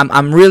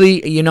 I'm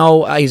really,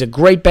 he's a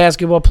great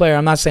basketball player.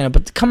 I'm not saying it,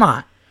 but come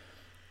on.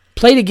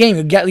 Play the game.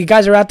 You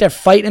guys are out there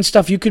fighting and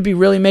stuff. You could be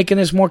really making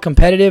this more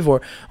competitive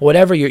or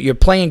whatever. You're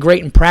playing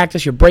great in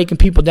practice. You're breaking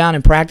people down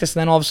in practice.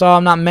 And then all of a sudden,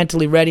 I'm not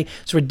mentally ready.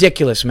 It's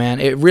ridiculous, man.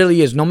 It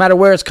really is. No matter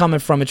where it's coming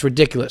from, it's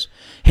ridiculous.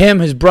 Him,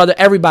 his brother,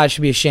 everybody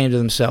should be ashamed of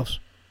themselves.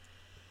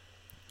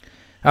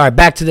 All right,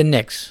 back to the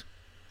Knicks.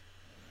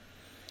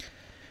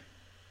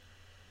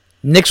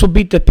 Knicks will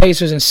beat the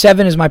Pacers in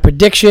 7 is my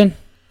prediction.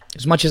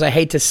 As much as I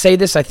hate to say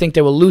this, I think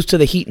they will lose to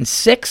the Heat in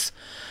 6.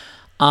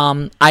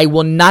 I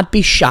will not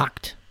be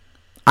shocked.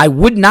 I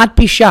would not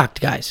be shocked,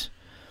 guys,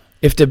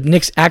 if the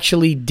Knicks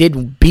actually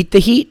did beat the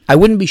Heat. I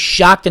wouldn't be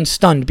shocked and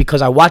stunned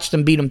because I watched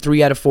them beat them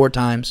 3 out of 4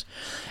 times.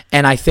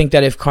 And I think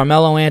that if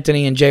Carmelo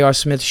Anthony and J.R.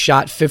 Smith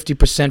shot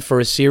 50%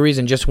 for a series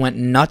and just went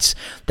nuts,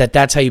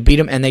 that's how you beat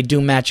them, and they do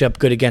match up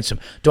good against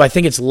them. Do I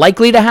think it's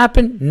likely to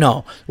happen?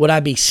 No. Would I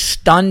be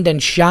stunned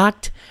and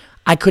shocked?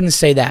 I couldn't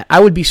say that. I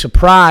would be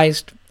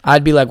surprised.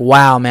 I'd be like,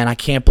 wow, man, I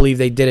can't believe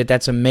they did it.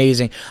 That's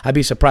amazing. I'd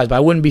be surprised, but I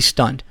wouldn't be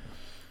stunned.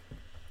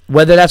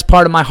 Whether that's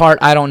part of my heart,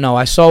 I don't know.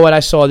 I saw what I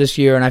saw this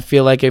year, and I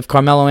feel like if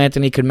Carmelo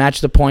Anthony could match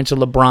the points of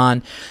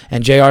LeBron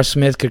and J.R.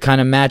 Smith could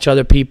kind of match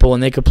other people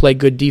and they could play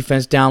good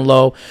defense down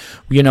low,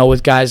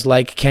 with guys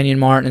like Kenyon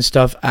Martin and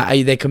stuff,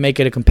 they could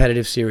make it a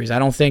competitive series. I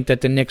don't think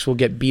that the Knicks will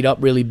get beat up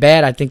really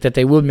bad. I think that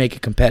they would make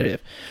it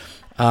competitive.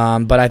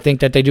 But I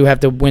think that they do have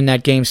to win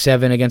that Game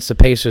 7 against the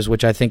Pacers,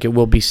 which I think it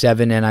will be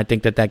 7, and I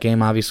think that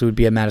game obviously would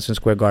be at Madison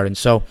Square Garden.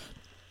 So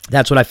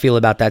that's what I feel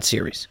about that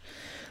series.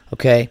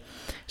 Okay?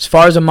 As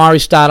far as Amari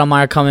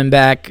Stoudemire coming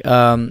back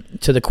to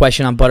the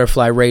question on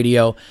Butterfly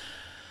Radio,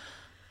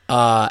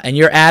 and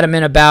you're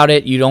adamant about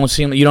it. You don't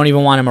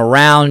even want him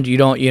around.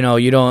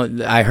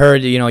 I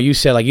heard, you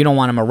said like you don't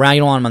want him around.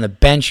 You don't want him on the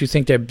bench. You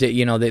think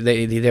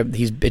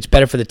it's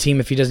better for the team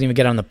if he doesn't even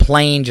get on the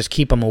plane. Just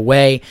keep him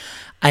away.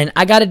 And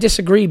I got to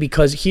disagree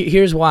because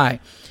here's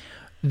why.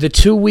 The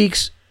 2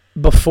 weeks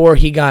before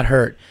he got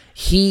hurt,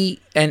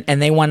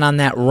 and they went on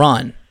that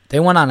run.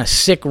 They went on a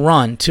sick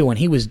run too, and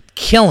he was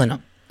killing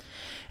them.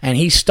 and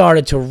he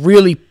started to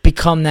really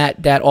become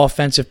that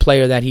offensive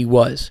player that he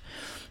was.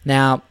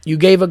 Now, you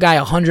gave a guy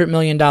a $100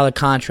 million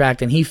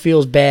contract, and he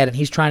feels bad, and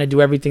he's trying to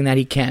do everything that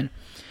he can.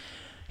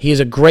 He is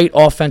a great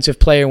offensive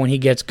player when he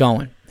gets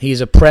going.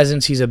 He's a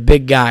presence. He's a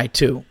big guy,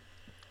 too.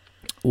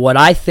 What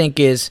I think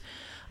is,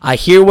 I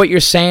hear what you're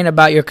saying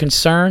about your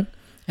concern,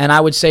 and I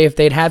would say if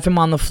they'd have him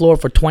on the floor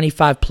for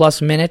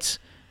 25-plus minutes,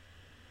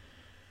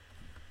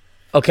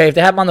 okay, if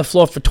they have him on the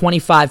floor for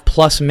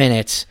 25-plus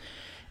minutes,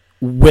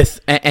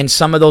 and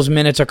some of those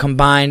minutes are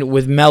combined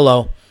with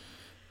Melo,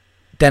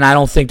 then I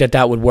don't think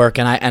that would work,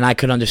 and I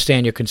could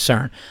understand your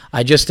concern.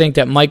 I just think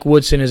that Mike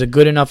Woodson is a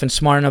good enough and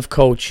smart enough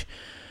coach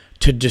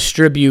to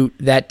distribute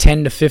that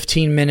 10 to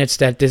 15 minutes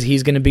that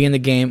he's going to be in the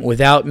game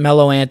without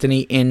Melo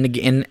Anthony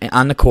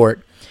on the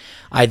court.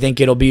 I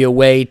think it'll be a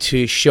way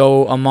to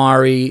show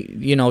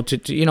Amari,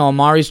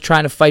 Amari's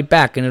trying to fight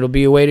back, and it'll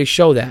be a way to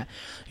show that.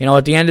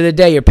 At the end of the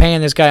day, you're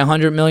paying this guy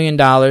 $100 million,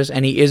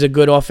 and he is a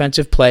good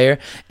offensive player,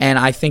 and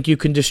I think you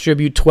can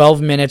distribute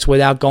 12 minutes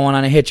without going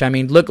on a hitch. I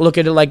mean, look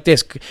at it like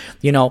this.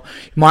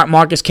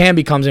 Marcus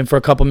Camby comes in for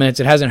a couple minutes.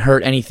 It hasn't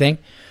hurt anything,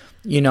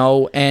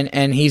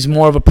 and he's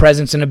more of a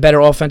presence and a better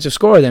offensive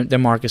scorer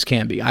than Marcus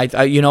Camby.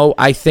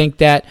 I think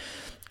that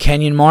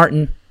Kenyon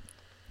Martin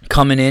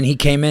coming in, he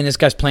came in, this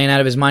guy's playing out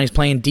of his mind. He's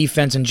playing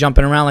defense and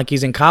jumping around like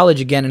he's in college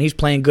again, and he's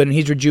playing good, and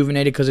he's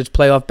rejuvenated because it's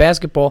playoff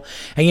basketball.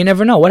 And you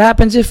never know. What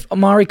happens if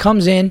Amari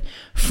comes in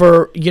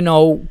for,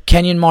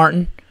 Kenyon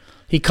Martin?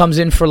 He comes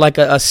in for like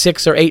a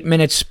 6 or 8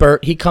 minute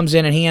spurt. He comes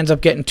in and he ends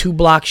up getting 2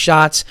 block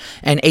shots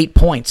and 8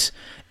 points.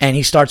 And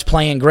he starts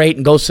playing great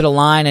and goes to the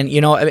line. And,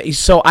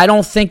 so I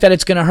don't think that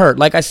it's going to hurt.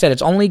 Like I said,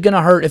 it's only going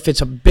to hurt if it's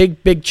a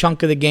big, big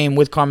chunk of the game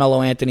with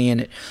Carmelo Anthony in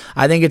it.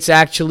 I think it's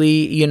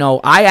actually,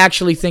 I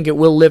actually think it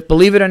will lift.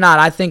 Believe it or not,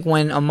 I think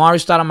when Amari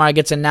Stoudemire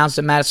gets announced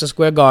at Madison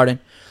Square Garden,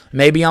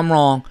 maybe I'm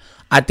wrong,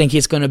 I think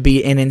it's going to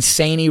be an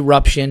insane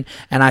eruption,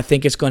 and I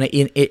think it's going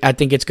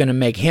to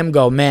make him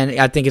go, man.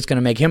 I think it's going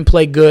to make him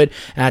play good,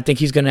 and I think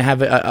he's going to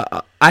have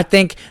I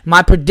think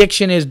my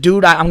prediction is, I'm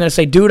going to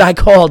say, I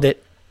called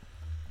it.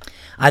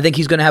 I think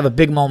he's going to have a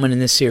big moment in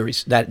this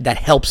series that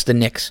helps the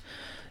Knicks,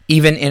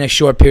 even in a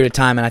short period of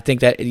time. And I think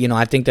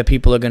that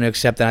people are going to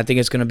accept that. I think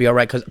it's going to be all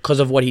right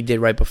because of what he did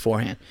right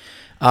beforehand.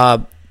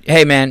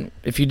 Hey, man,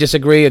 if you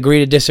disagree, agree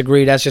to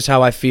disagree. That's just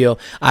how I feel.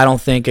 I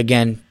don't think,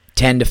 again,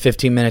 10 to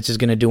 15 minutes is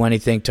going to do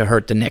anything to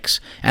hurt the Knicks.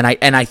 And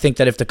I think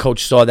that if the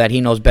coach saw that,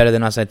 he knows better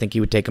than us, I think he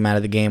would take him out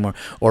of the game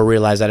or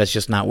realize that it's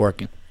just not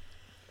working.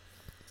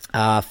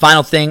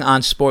 Final thing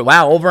on sport.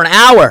 Wow, over an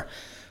hour.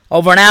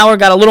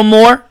 Got a little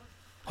more.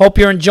 Hope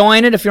you're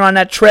enjoying it. If you're on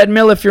that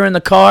treadmill, if you're in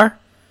the car.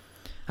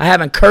 I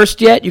haven't cursed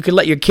yet. You could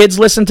let your kids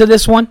listen to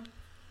this one.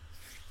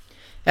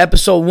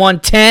 Episode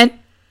 110.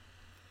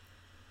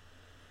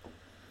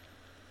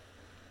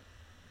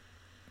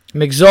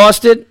 I'm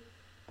exhausted.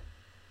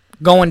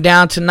 Going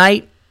down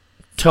tonight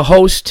to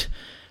host.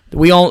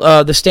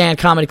 The Stand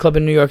Comedy Club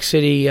in New York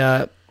City,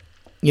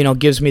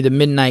 gives me the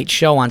midnight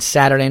show on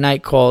Saturday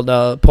night called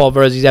Paul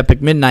Verzi's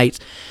Epic Midnights.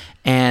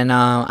 And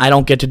I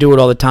don't get to do it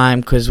all the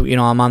time because,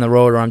 I'm on the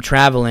road or I'm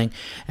traveling.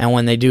 And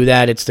when they do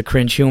that, it's the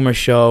Cringe Humor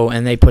Show,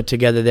 and they put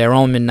together their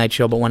own midnight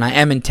show. But when I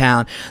am in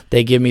town,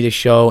 they give me the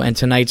show, and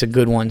tonight's a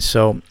good one.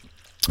 So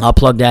I'll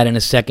plug that in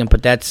a second.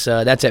 But that's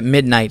at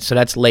midnight, so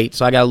that's late.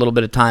 So I got a little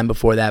bit of time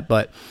before that.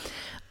 But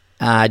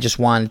I just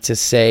wanted to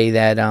say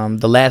that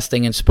the last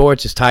thing in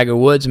sports is Tiger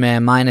Woods,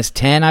 man,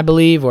 -10, I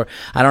believe, or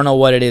I don't know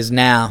what it is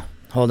now.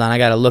 Hold on, I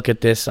got to look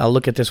at this. I'll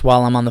look at this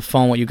while I'm on the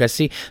phone, what you guys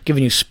see. I'm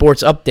giving you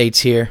sports updates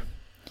here.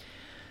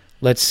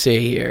 Let's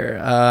see here.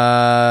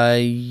 I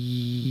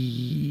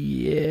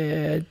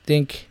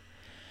think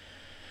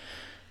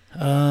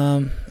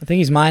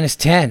he's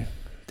 -10. I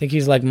think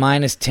he's like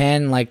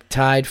 -10, like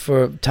tied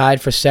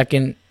for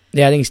second.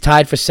 Yeah, I think he's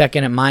tied for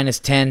second at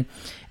 -10.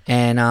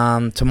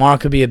 And tomorrow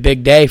could be a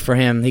big day for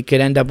him. He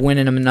could end up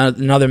winning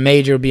another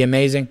major. It would be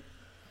amazing.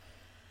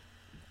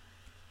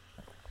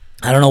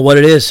 I don't know what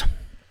it is.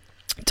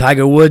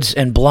 Tiger Woods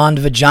and blonde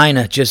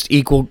vagina just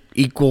equal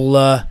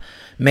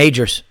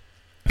majors.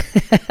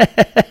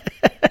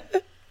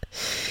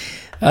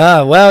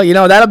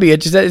 Well, that'll be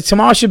it.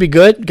 Tomorrow should be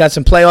good. Got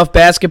some playoff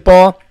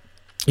basketball.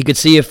 You could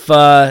see if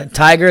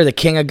Tiger, the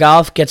king of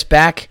golf, gets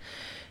back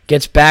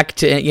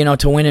to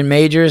winning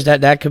majors.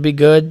 That could be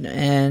good.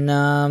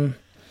 And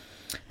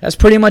that's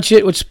pretty much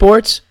it with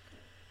sports.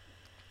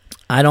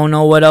 I don't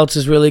know what else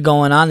is really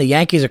going on. The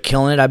Yankees are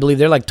killing it. I believe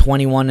they're like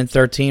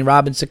 21-13.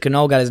 Robinson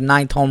Cano got his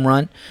 9th home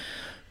run.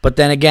 But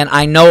then again,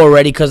 I know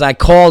already because I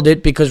called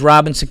it because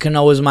Robinson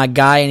Cano is my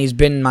guy and he's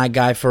been my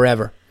guy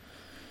forever.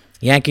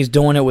 Yankees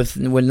doing it with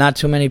not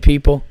too many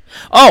people.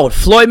 Oh,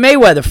 Floyd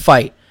Mayweather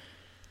fight.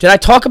 Did I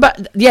talk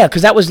about? Yeah,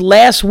 because that was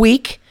last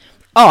week.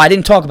 Oh, I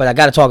didn't talk about it. I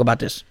got to talk about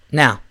this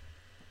now.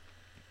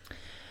 A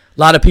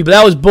lot of people,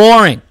 that was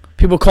boring.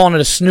 People calling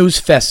it a snooze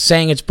fest,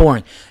 saying it's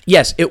boring.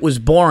 Yes, it was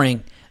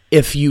boring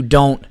if you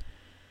don't.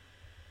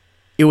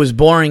 It was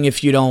boring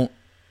if you don't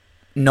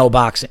know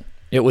boxing.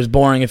 It was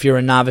boring if you're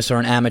a novice or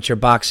an amateur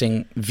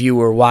boxing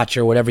viewer,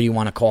 watcher, whatever you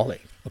want to call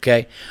it.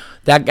 Okay?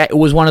 That guy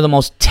was one of the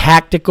most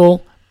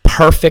tactical,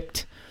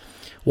 perfect.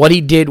 What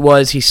he did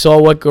was he saw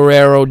what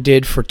Guerrero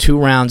did for 2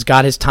 rounds,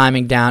 got his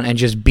timing down, and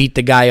just beat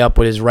the guy up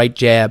with his right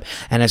jab.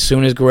 And as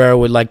soon as Guerrero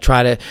would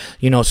try to,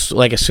 as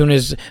soon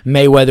as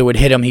Mayweather would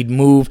hit him, he'd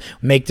move,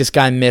 make this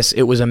guy miss.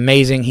 It was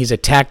amazing. He's a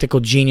tactical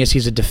genius.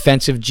 He's a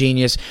defensive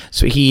genius.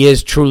 So he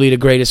is truly the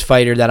greatest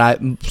fighter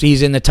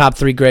he's in the top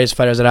 3 greatest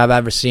fighters that I've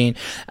ever seen.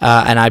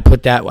 And I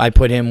put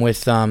him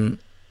with the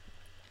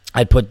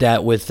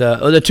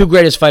 2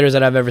 greatest fighters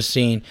that I've ever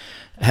seen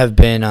have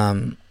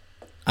been,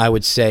 I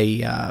would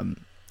say,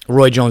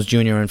 Roy Jones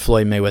Jr. and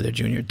Floyd Mayweather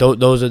Jr.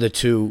 Those are the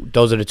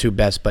two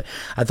best. But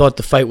I thought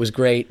the fight was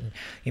great.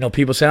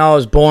 People saying, "Oh, it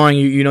was boring.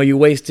 You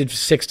wasted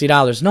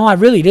 $60." No, I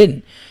really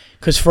didn't.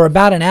 Because for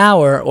about an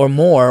hour or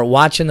more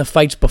watching the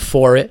fights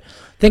before it,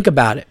 think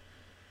about it.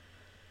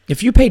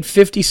 If you paid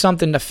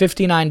 $50-something to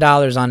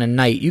 $59 on a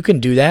night, you can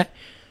do that.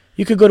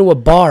 You could go to a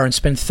bar and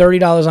spend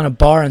 $30 on a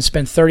bar and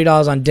spend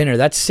 $30 on dinner.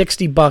 That's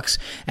 $60,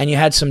 and you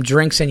had some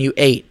drinks and you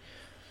ate.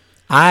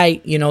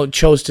 I,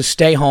 chose to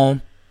stay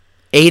home,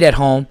 ate at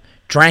home,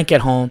 drank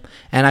at home,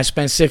 and I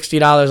spent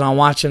 $60 on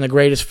watching the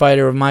greatest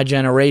fighter of my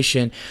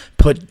generation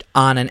put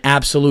on an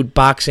absolute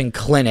boxing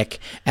clinic,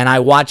 and I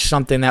watched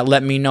something that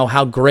let me know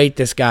how great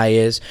this guy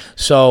is.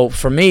 So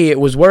for me, it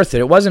was worth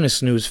it. It wasn't a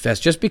snooze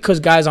fest. Just because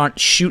guys aren't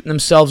shooting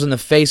themselves in the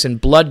face and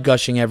blood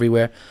gushing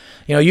everywhere.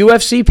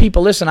 UFC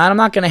people, listen, I'm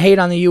not going to hate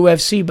on the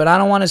UFC, but I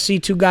don't want to see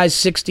 2 guys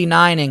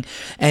 69ing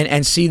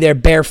and see their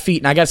bare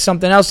feet. And I got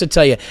something else to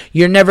tell you.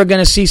 You're never going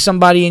to see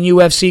somebody in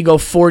UFC go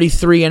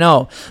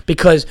 43-0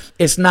 because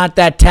it's not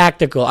that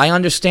tactical. I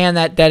understand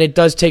that it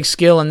does take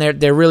skill, and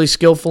they're really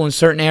skillful in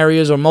certain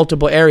areas or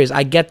multiple areas.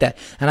 I get that.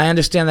 And I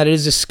understand that it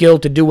is a skill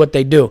to do what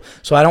they do.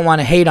 So I don't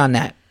want to hate on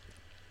that.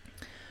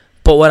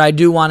 But what I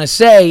do want to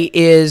say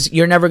is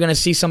you're never going to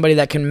see somebody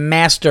that can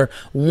master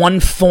one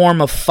form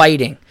of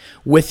fighting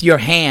with your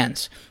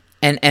hands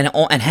and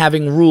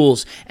having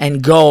rules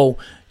and go,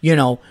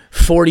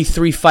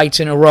 43 fights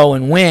in a row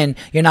and win.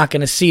 You're not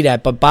going to see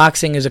that. But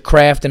boxing is a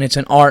craft and it's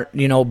an art,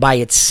 by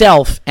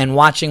itself. And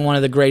watching one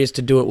of the greatest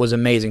to do it was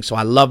amazing. So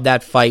I love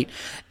that fight.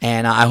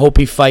 And I hope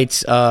he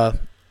fights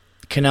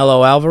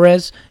Canelo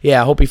Alvarez.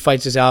 Yeah, I hope he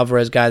fights this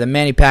Alvarez guy. The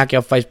Manny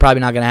Pacquiao fight's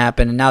probably not going to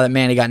happen, and now that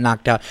Manny got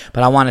knocked out,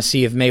 but I want to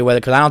see if Mayweather,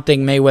 because I don't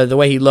think Mayweather, the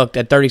way he looked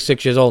at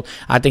 36 years old,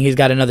 I think he's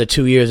got another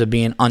 2 years of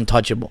being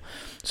untouchable.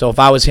 So if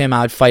I was him,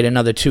 I would fight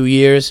another 2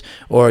 years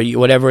or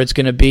whatever it's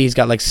going to be. He's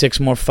got 6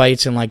 more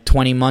fights in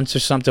 20 months or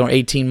something, or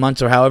 18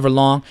 months or however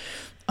long.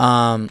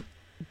 2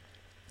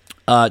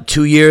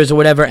 years or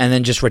whatever, and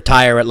then just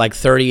retire at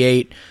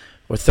 38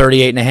 or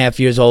 38 and a half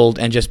years old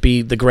and just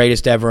be the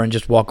greatest ever and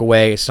just walk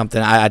away.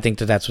 Something I think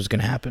that's what's going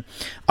to happen.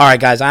 All right,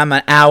 guys, I'm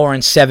an hour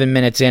and 7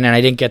 minutes in, and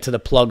I didn't get to the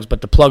plugs, but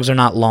the plugs are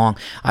not long.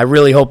 I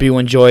really hope you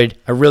enjoyed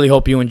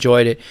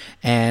it.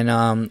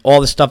 And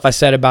all the stuff I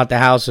said about the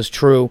house is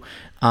true.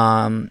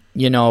 Honestly,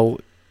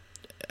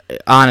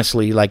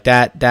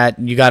 that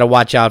you got to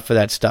watch out for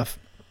that stuff.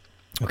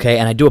 Okay,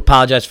 and I do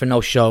apologize for no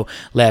show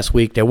last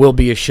week. There will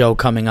be a show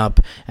coming up,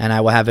 and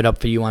I will have it up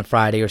for you on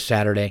Friday or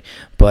Saturday.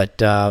 But,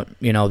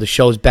 the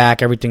show's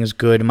back. Everything is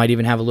good. I might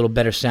even have a little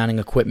better sounding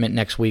equipment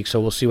next week, so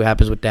we'll see what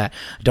happens with that.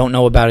 I don't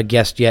know about a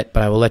guest yet,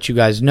 but I will let you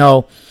guys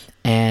know.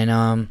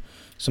 And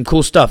some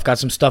cool stuff. Got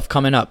some stuff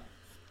coming up.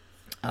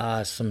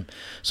 Some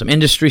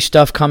industry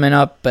stuff coming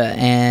up.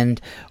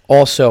 And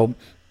also,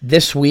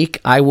 this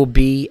week I will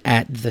be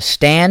at The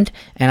Stand,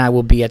 and I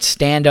will be at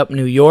Stand Up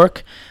New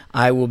York.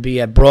 I will be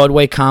at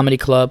Broadway Comedy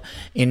Club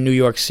in New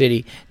York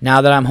City.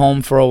 Now that I'm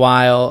home for a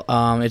while,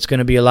 it's going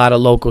to be a lot of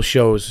local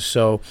shows.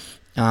 So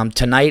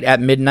tonight at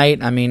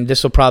midnight,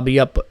 this will probably be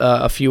up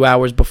a few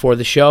hours before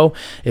the show.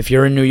 If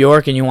you're in New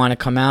York and you want to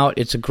come out,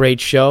 it's a great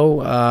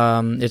show.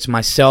 It's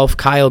myself,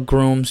 Kyle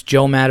Grooms,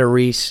 Joe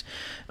Matarese,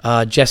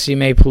 Jesse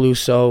May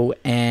Peluso,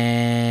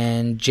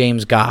 and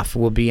James Goff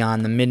will be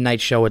on the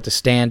midnight show at The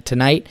Stand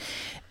tonight.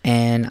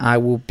 And I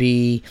will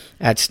be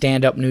at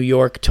Stand Up New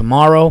York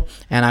tomorrow,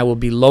 and I will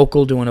be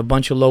local, doing a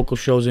bunch of local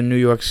shows in New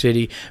York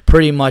City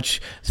pretty much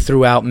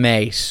throughout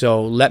May.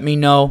 So let me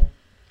know.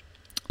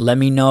 Let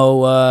me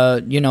know,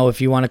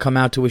 if you want to come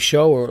out to a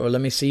show or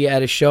let me see you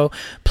at a show.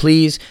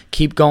 Please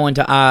keep going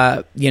to,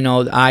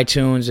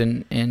 iTunes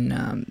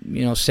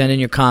and send in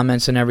your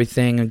comments and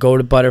everything, and go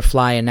to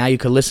Butterfly. And now you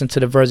can listen to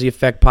the Verzi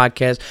Effect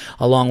podcast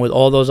along with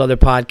all those other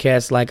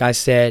podcasts, like I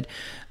said.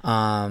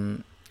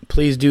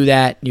 Please do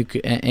that. You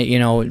can,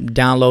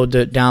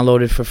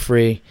 download it for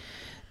free,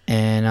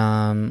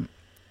 and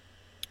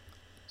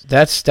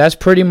that's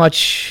pretty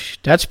much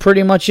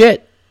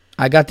it.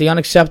 I got the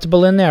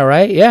Unacceptable in there,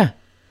 right? Yeah.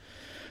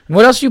 And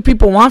what else do you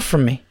people want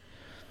from me?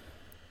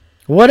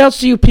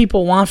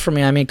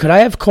 Could I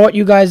have caught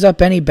you guys up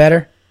any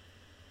better?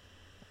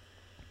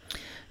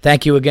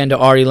 Thank you again to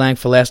Artie Lang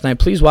for last night.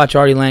 Please watch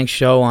Artie Lang's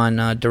show on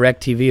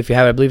DirecTV if you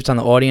have it. I believe it's on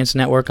the Audience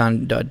Network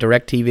on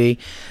DirecTV.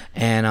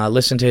 And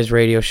listen to his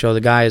radio show.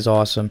 The guy is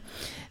awesome.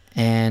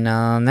 And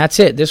that's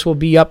it. This will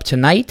be up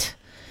tonight.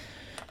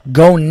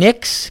 Go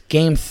Knicks,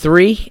 Game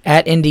 3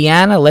 at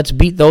Indiana. Let's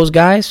beat those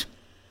guys.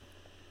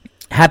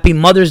 Happy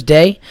Mother's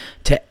Day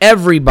to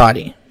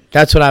everybody.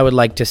 That's what I would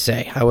like to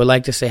say. I would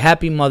like to say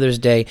Happy Mother's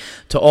Day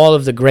to all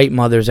of the great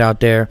mothers out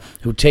there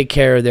who take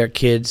care of their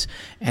kids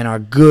and are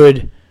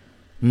good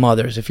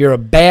mothers. If you're a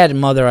bad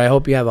mother, I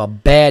hope you have a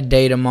bad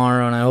day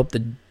tomorrow, and I hope the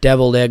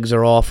deviled eggs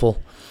are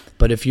awful.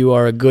 But if you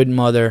are a good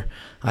mother,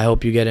 I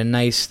hope you get a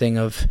nice thing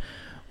of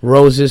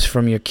roses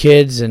from your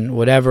kids and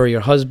whatever,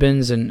 your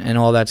husbands and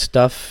all that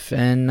stuff.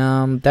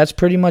 And that's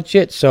pretty much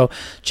it. So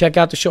check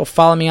out the show.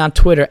 Follow me on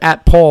Twitter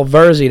at Paul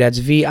Virzi. That's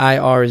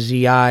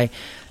Virzi.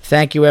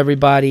 Thank you,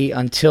 everybody.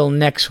 Until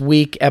next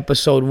week,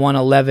 episode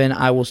 111.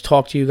 I will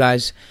talk to you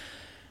guys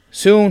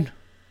soon.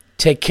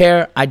 Take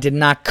care. I did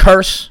not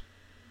curse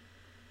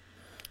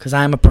because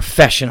I am a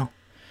professional.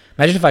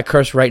 Imagine if I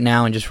cursed right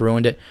now and just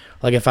ruined it.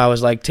 Like if I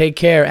was like, take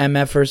care,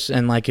 MFers,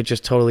 and like it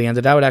just totally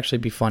ended. That would actually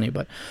be funny.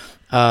 But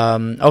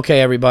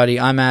okay, everybody.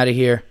 I'm out of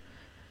here.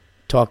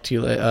 Talk to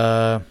you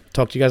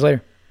guys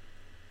later.